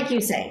 And like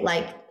you say,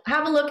 like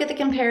have a look at the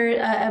compare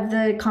of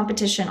the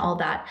competition, all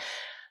that.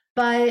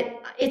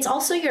 but it's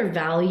also your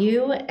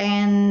value.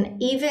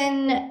 And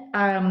even,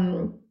 I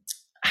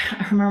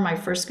remember my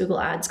first Google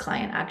Ads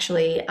client,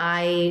 actually,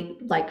 I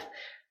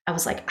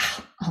was like,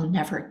 "Oh, I'll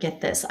never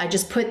get this." I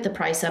just put the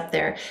price up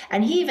there.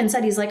 And he even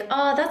said, he's like,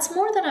 "Oh, that's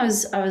more than I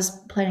was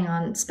planning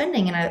on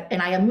spending."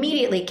 And I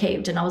immediately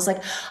caved, and I was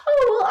like,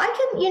 "Oh, well, I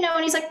can,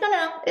 and he's like,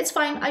 no, it's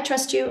fine. I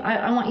trust you.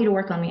 I want you to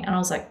work on me." And I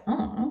was like,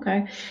 "Oh,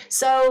 okay."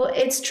 So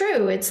it's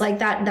true. It's like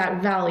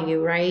that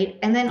value, right?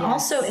 And then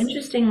also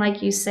interesting,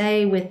 like you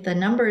say, with the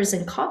numbers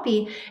and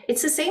copy,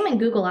 it's the same in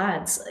Google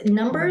Ads.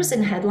 Numbers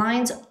and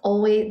headlines,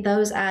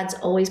 those ads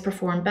always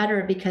perform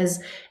better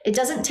because it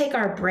doesn't take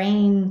our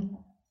brain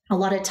a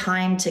lot of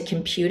time to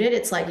compute it.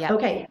 It's like,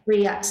 okay,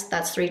 3x,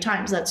 that's 3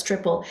 times, that's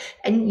triple.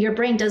 And your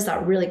brain does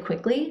that really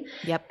quickly.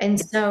 And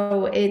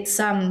so it's,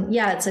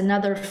 it's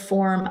another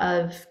form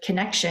of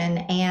connection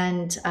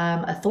and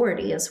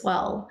authority as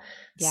well.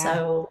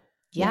 So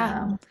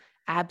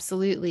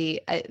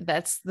absolutely.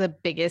 That's the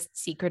biggest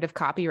secret of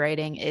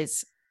copywriting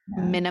is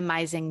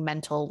minimizing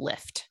mental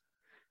lift.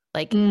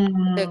 Like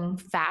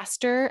the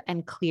faster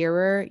and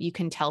clearer you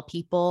can tell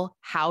people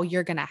how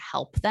you're going to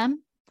help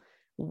them,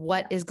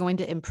 what is going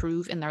to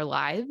improve in their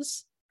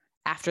lives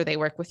after they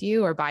work with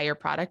you or buy your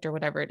product or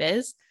whatever it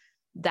is,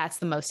 that's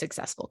the most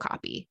successful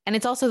copy. And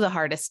it's also the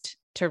hardest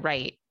to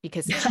write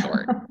because it's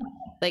short.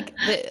 Like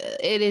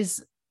it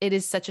is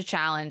such a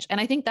challenge. And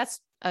I think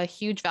that's a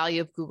huge value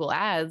of Google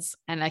Ads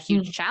and a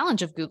huge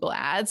challenge of Google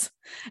Ads,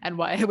 and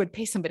why I would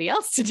pay somebody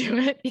else to do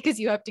it, because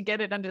you have to get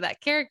it under that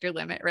character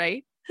limit,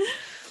 right?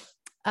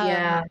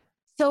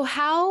 So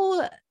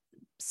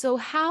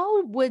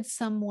how would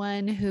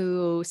someone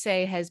who,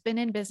 say, has been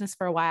in business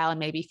for a while and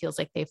maybe feels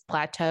like they've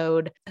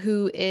plateaued,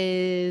 who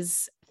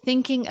is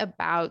thinking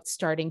about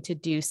starting to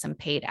do some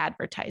paid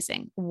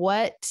advertising,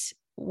 what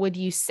would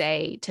you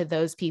say to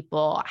those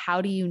people?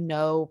 How do you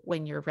know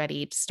when you're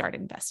ready to start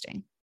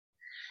investing?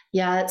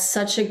 Yeah, it's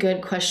such a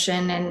good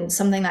question, and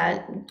something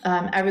that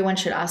everyone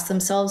should ask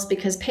themselves,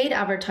 because paid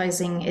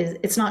advertising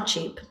it's not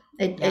cheap.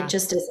 It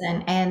just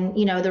isn't. And,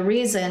 the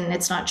reason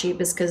it's not cheap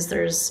is because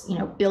there's,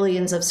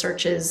 billions of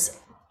searches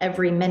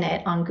every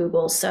minute on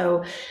Google.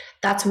 So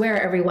that's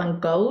where everyone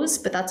goes,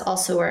 but that's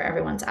also where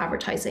everyone's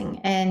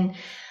advertising. And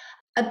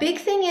a big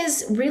thing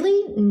is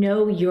really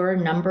know your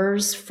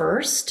numbers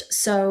first.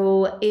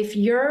 So if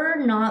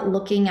you're not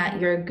looking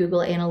at your Google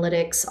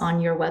Analytics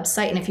on your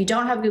website, and if you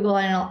don't have Google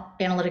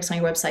Analytics on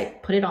your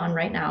website, put it on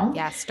right now.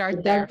 Yeah,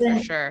 start there for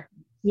sure.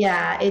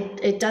 Yeah,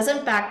 it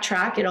doesn't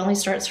backtrack. It only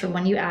starts from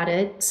when you add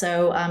it.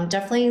 So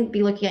definitely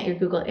be looking at your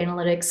Google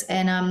Analytics.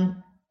 And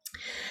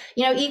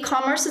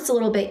e-commerce, it's a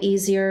little bit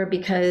easier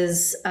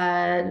because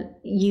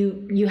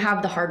you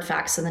have the hard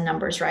facts and the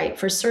numbers, right?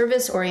 For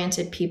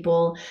service-oriented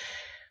people,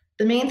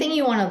 the main thing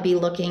you want to be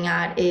looking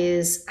at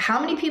is how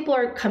many people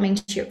are coming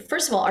to your,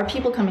 first of all, are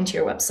people coming to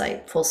your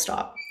website, full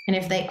stop? And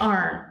if they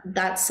aren't,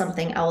 that's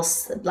something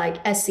else,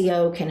 like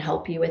SEO can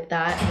help you with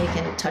that. And we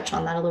can touch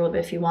on that a little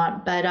bit if you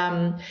want. But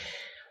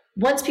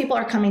once people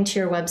are coming to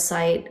your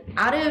website,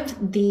 out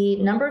of the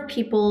number of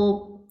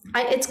people,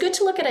 it's good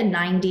to look at a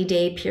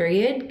 90-day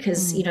period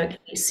because, it can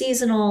be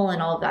seasonal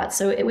and all of that.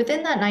 So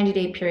within that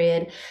 90-day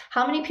period,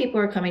 how many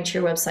people are coming to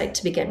your website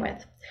to begin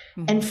with?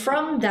 And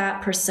from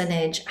that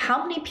percentage,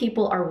 how many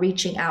people are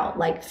reaching out,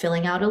 like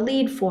filling out a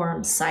lead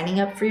form, signing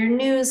up for your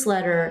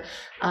newsletter,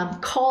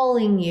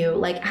 calling you?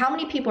 Like how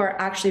many people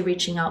are actually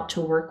reaching out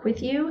to work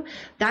with you?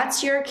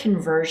 That's your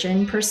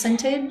conversion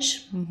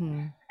percentage.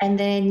 And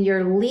then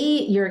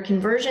your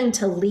conversion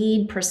to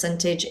lead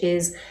percentage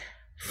is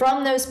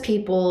from those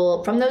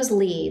people, from those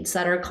leads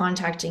that are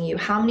contacting you,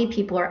 how many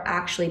people are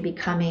actually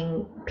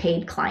becoming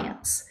paid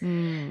clients?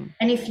 And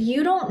if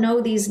you don't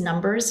know these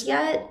numbers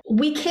yet,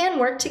 we can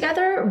work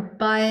together,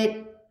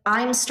 but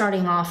I'm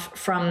starting off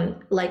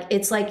from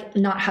it's like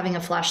not having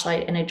a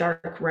flashlight in a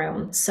dark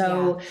room.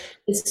 So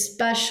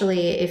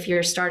especially if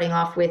you're starting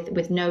off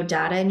with no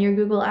data in your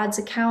Google Ads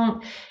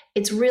account,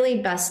 it's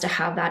really best to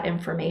have that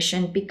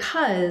information,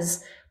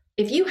 because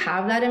if you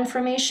have that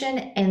information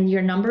and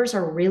your numbers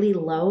are really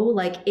low,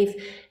 like if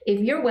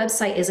your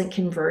website isn't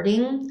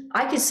converting,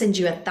 I could send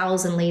you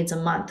 1,000 leads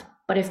a month,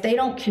 but if they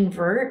don't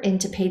convert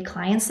into paid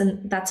clients,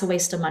 then that's a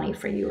waste of money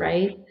for you,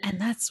 right? And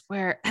that's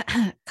where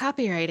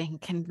copywriting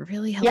can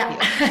really help you.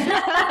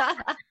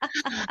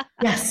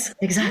 Yes,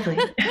 exactly.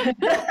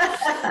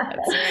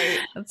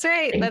 That's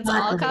right. That's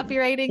all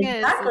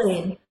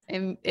copywriting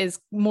is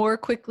more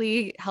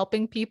quickly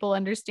helping people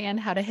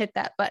understand how to hit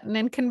that button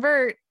and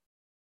convert.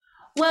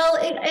 Well,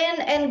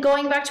 and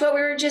going back to what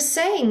we were just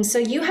saying, so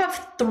you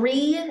have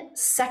 3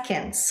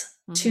 seconds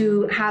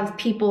to have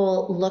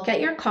people look at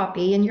your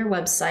copy and your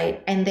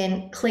website and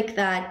then click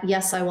that,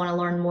 yes, I want to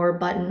learn more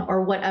button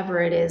or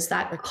whatever it is,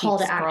 that call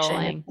to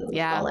action.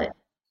 Yeah.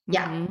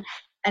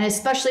 And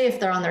especially if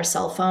they're on their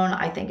cell phone,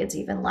 I think it's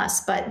even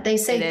less, but they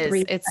say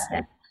 3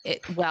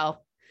 seconds.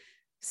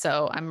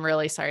 So I'm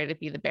really sorry to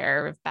be the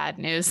bearer of bad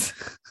news.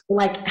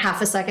 Like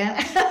half a second.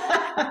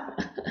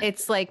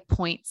 It's like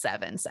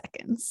 0.7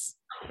 seconds.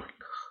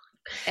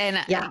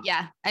 And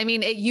yeah, I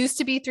mean, it used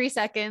to be 3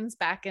 seconds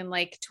back in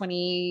like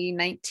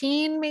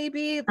 2019,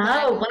 maybe.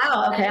 Oh,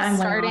 wow. Okay. I'm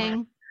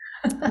starting.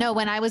 No,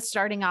 when I was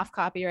starting off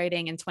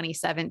copywriting in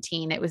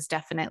 2017, it was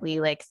definitely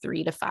like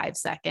 3 to 5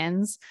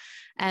 seconds.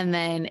 And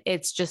then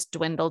it's just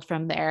dwindled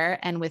from there.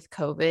 And with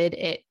COVID,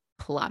 it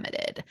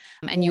plummeted.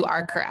 And you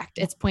are correct.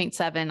 It's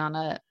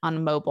 0.7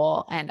 on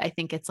mobile. And I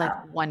think it's like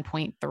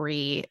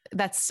 1.3.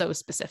 That's so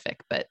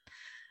specific, but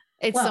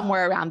it's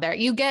somewhere around there.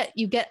 You get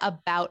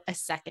about a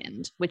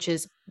second, which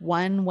is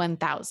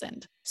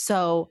 1/1000.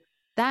 So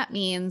that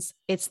means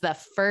it's the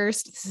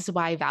first. This is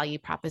why value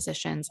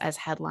propositions as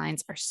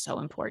headlines are so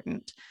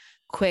important.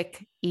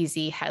 Quick,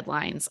 easy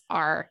headlines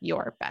are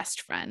your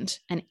best friend.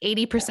 And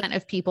 80%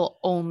 of people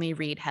only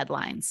read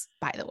headlines,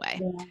 by the way.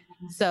 Yeah.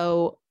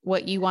 So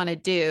what you want to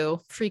do,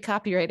 free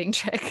copywriting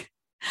trick,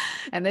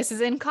 and this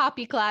is in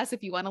copy class,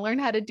 if you want to learn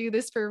how to do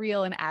this for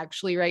real and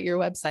actually write your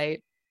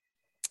website,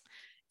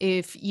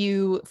 if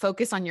you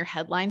focus on your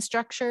headline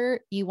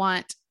structure, you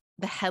want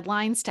the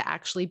headlines to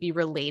actually be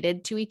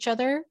related to each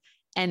other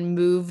and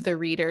move the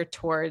reader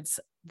towards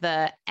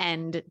the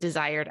end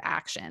desired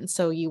action.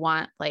 So you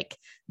want like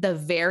the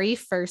very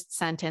first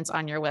sentence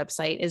on your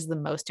website is the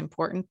most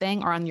important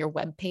thing, or on your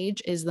web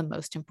page is the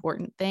most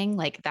important thing.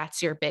 Like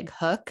that's your big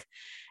hook.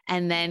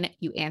 And then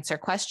you answer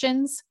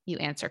questions, you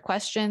answer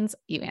questions,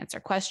 you answer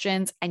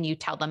questions, and you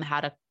tell them how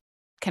to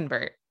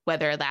convert,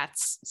 whether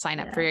that's sign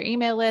up for your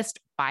email list,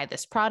 buy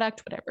this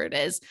product, whatever it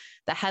is.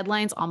 The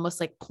headlines almost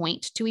like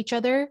point to each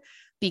other,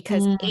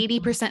 because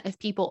 80% of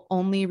people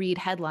only read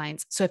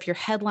headlines. So if your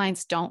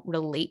headlines don't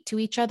relate to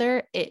each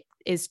other, it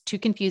is too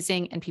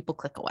confusing and people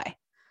click away.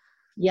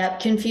 Yep.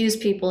 Confused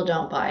people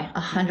don't buy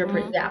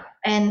 100%. Yeah.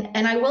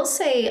 And I will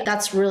say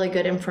that's really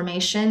good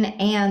information.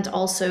 And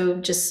also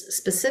just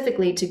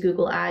specifically to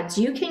Google Ads,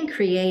 you can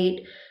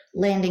create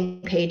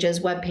landing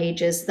pages, web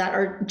pages that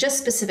are just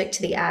specific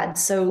to the ad.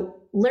 So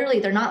literally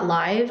they're not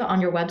live on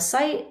your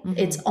website.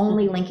 It's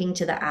only linking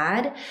to the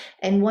ad.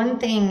 And one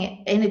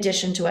thing, in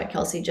addition to what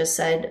Kelsey just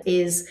said,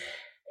 is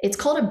it's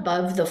called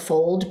above the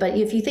fold. But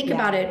if you think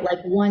about it,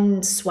 like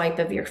one swipe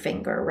of your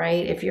finger,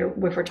 right? If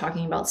we're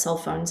talking about cell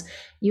phones,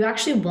 you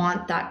actually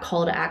want that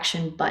call to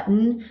action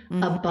button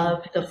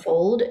above the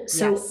fold.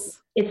 So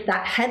it's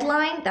that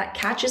headline that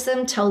catches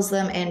them, tells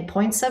them in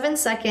 0.7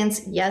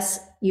 seconds, yes,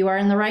 you are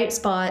in the right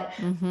spot.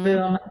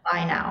 Boom,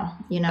 buy now.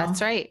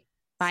 That's right.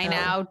 Buy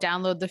now,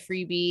 download the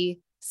freebie,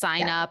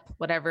 sign up,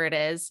 whatever it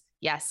is.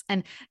 Yes.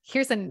 And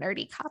here's a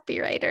nerdy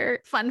copywriter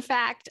fun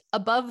fact: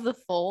 above the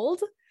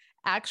fold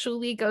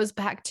actually goes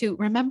back to,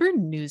 remember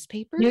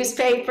newspapers?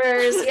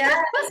 Newspapers,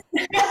 yes.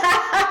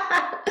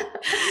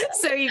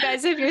 So you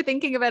guys, if you're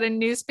thinking about a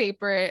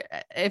newspaper,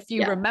 if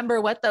you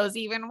remember what those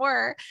even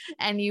were,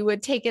 and you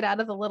would take it out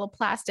of the little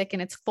plastic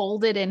and it's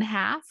folded in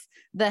half,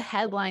 the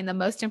headline, the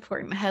most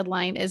important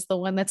headline, is the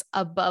one that's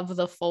above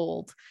the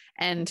fold.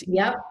 And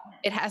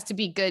it has to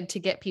be good to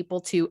get people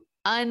to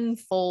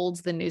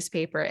unfold the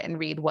newspaper and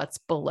read what's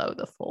below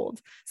the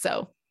fold.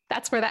 So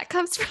that's where that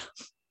comes from.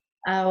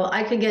 Oh,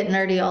 I could get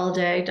nerdy all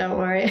day. Don't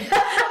worry.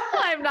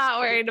 I'm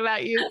not worried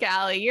about you,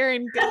 Callie. You're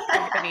in good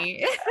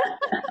company.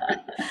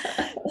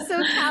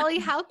 So Callie,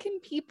 how can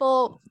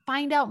people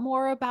find out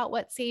more about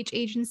what Sage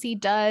Agency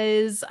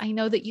does? I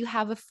know that you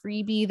have a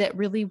freebie that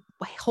really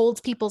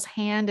holds people's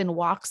hand and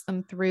walks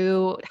them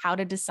through how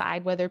to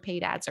decide whether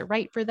paid ads are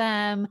right for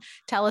them.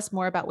 Tell us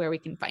more about where we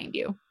can find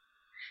you.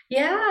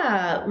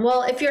 Yeah,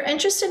 well, if you're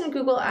interested in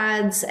Google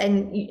Ads,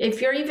 and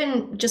if you're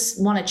even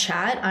just want to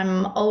chat,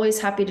 I'm always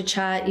happy to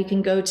chat. You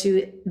can go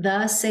to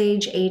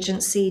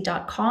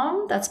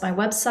thesageagency.com. That's my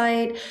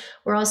website.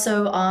 We're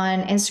also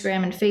on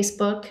Instagram and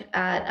Facebook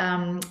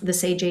at The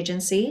Sage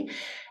Agency.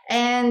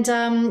 And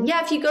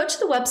if you go to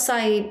the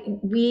website,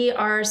 we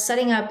are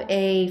setting up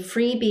a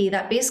freebie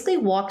that basically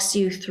walks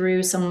you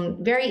through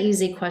some very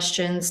easy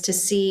questions to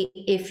see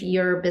if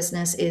your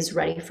business is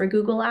ready for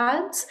Google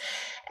Ads.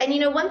 And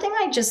one thing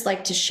I just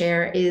like to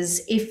share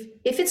is if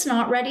it's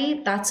not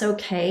ready, that's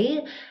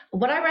okay.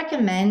 What I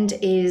recommend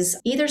is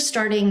either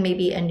starting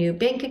maybe a new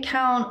bank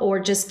account or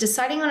just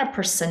deciding on a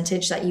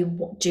percentage that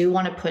you do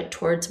want to put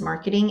towards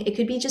marketing. It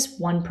could be just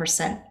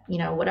 1%,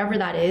 whatever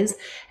that is,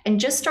 and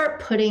just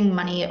start putting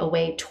money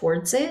away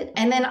towards it.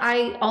 And then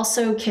I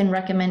also can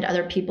recommend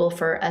other people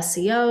for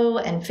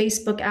SEO and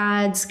Facebook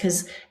ads,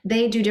 because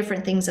they do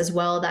different things as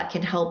well that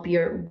can help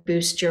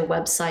boost your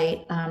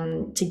website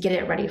to get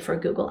it ready for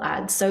Google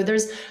Ads. So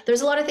there's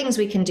a lot of things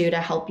we can do to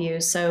help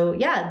you. So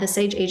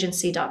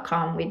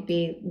thesageagency.com,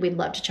 we'd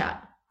love to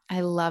chat.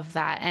 I love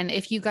that. And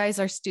if you guys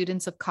are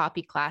students of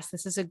copy class,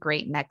 this is a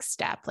great next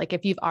step. Like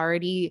if you've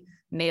already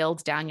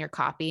nailed down your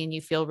copy and you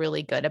feel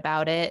really good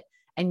about it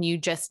and you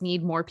just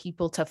need more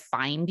people to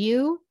find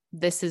you,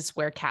 this is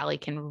where Callie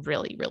can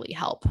really, really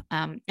help.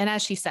 And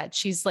as she said,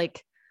 she's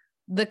like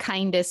the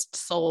kindest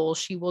soul.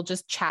 She will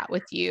just chat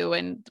with you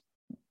and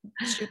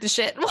shoot the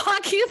shit,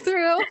 walk you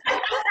through.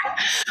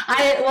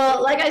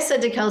 Well, like I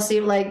said to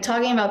Kelsey, like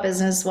talking about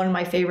business is one of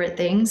my favorite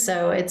things.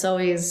 So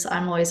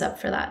I'm always up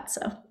for that.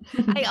 So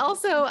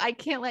I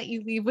can't let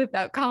you leave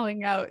without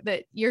calling out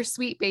that your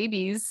sweet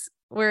babies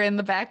were in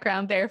the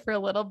background there for a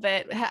little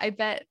bit. I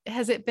bet,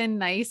 has it been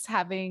nice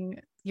having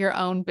your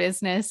own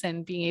business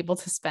and being able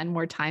to spend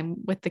more time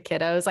with the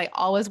kiddos? I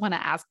always want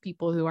to ask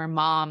people who are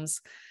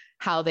moms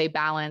how they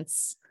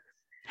balance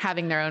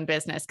having their own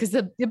business, because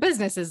the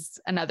business is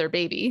another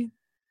baby.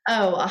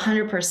 Oh,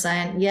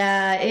 100%.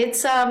 Yeah.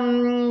 It's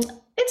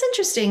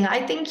interesting.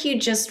 I think you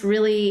just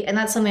really, and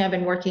that's something I've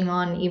been working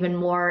on even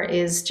more,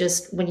 is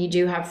just when you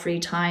do have free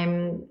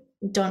time,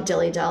 don't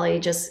dilly-dally,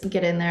 just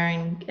get in there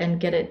and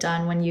get it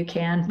done when you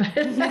can.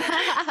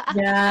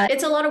 Yeah,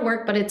 it's a lot of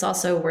work, but it's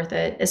also worth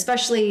it,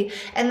 especially,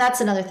 and that's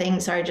another thing,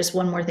 sorry, just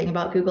one more thing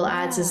about Google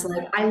Ads is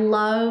like,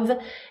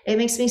 it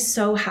makes me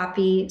so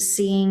happy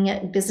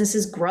seeing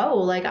businesses grow.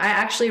 Like I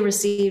actually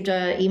received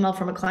an email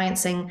from a client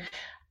saying,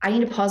 I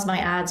need to pause my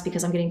ads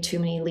because I'm getting too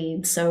many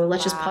leads. So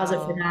let's just pause it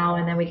for now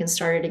and then we can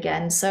start it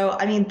again. So,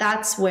 I mean,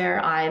 that's where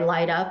I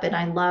light up, and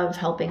I love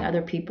helping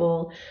other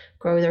people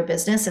grow their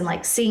business and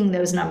like seeing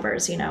those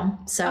numbers,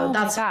 so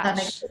that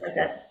makes it worth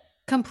it.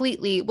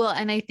 Completely. Well,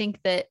 and I think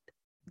that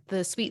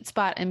the sweet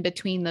spot in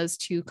between those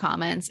two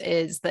comments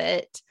is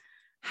that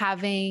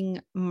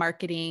having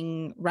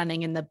marketing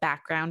running in the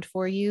background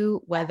for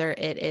you, whether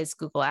it is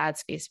Google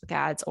Ads, Facebook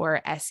ads,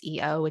 or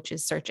SEO, which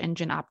is search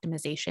engine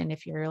optimization.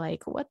 If you're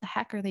like, what the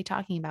heck are they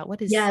talking about?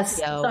 What is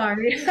SEO?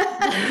 Sorry.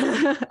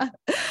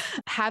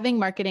 Having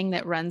marketing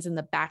that runs in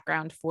the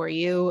background for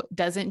you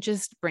doesn't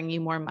just bring you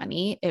more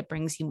money, it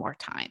brings you more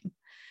time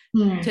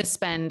to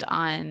spend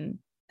on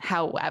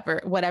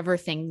whatever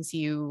things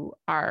you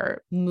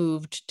are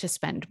moved to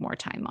spend more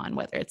time on,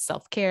 whether it's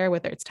self-care,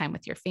 whether it's time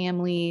with your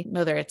family,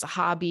 whether it's a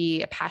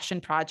hobby, a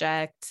passion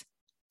project.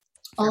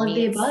 All of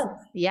the above.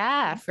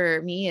 Yeah. For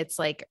me, it's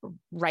like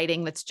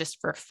writing that's just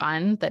for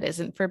fun, that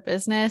isn't for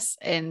business.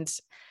 And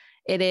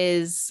it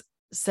is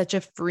such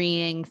a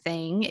freeing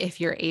thing. If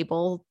you're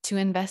able to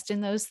invest in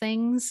those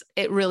things,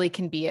 it really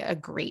can be a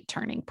great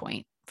turning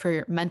point for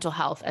your mental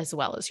health as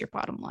well as your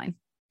bottom line.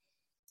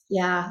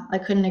 Yeah, I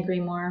couldn't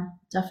agree more.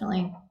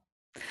 Definitely.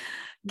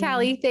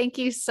 Callie, thank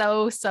you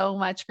so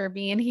much for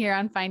being here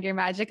on Find Your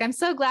Magic. I'm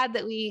so glad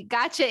that we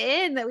got you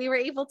in, that we were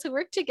able to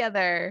work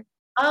together.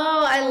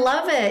 Oh, I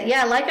love it.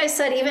 Yeah. Like I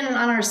said, even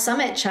on our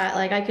summit chat,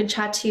 like I could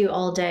chat to you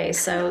all day.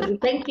 So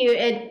thank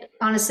you.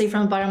 Honestly,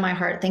 from the bottom of my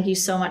heart, thank you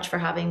so much for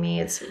having me.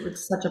 It's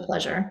such a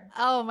pleasure.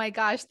 Oh my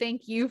gosh.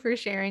 Thank you for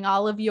sharing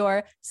all of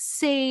your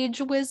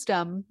sage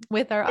wisdom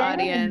with our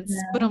audience.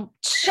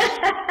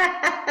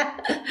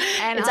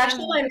 And it's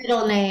actually my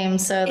middle name.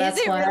 So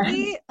that's why.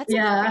 Really?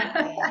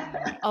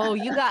 That's oh,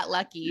 you got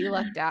lucky. You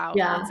lucked out.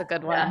 Yeah. That's a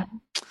good one.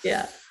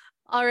 Yeah.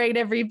 All right,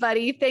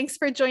 everybody. Thanks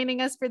for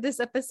joining us for this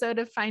episode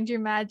of Find Your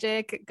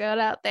Magic. Go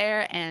out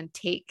there and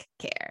take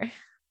care.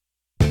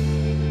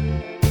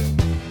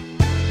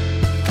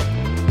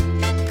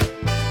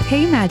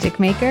 Hey, Magic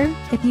Maker.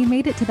 If you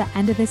made it to the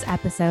end of this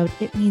episode,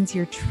 it means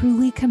you're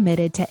truly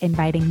committed to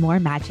inviting more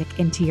magic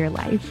into your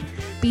life.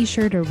 Be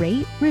sure to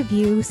rate,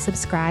 review,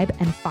 subscribe,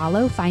 and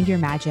follow Find Your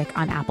Magic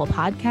on Apple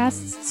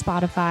Podcasts,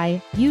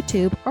 Spotify,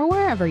 YouTube, or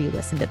wherever you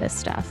listen to this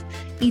stuff.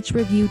 Each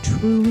review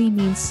truly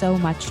means so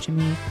much to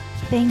me.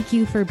 Thank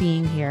you for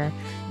being here.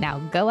 Now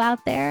go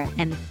out there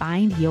and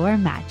find your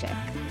magic.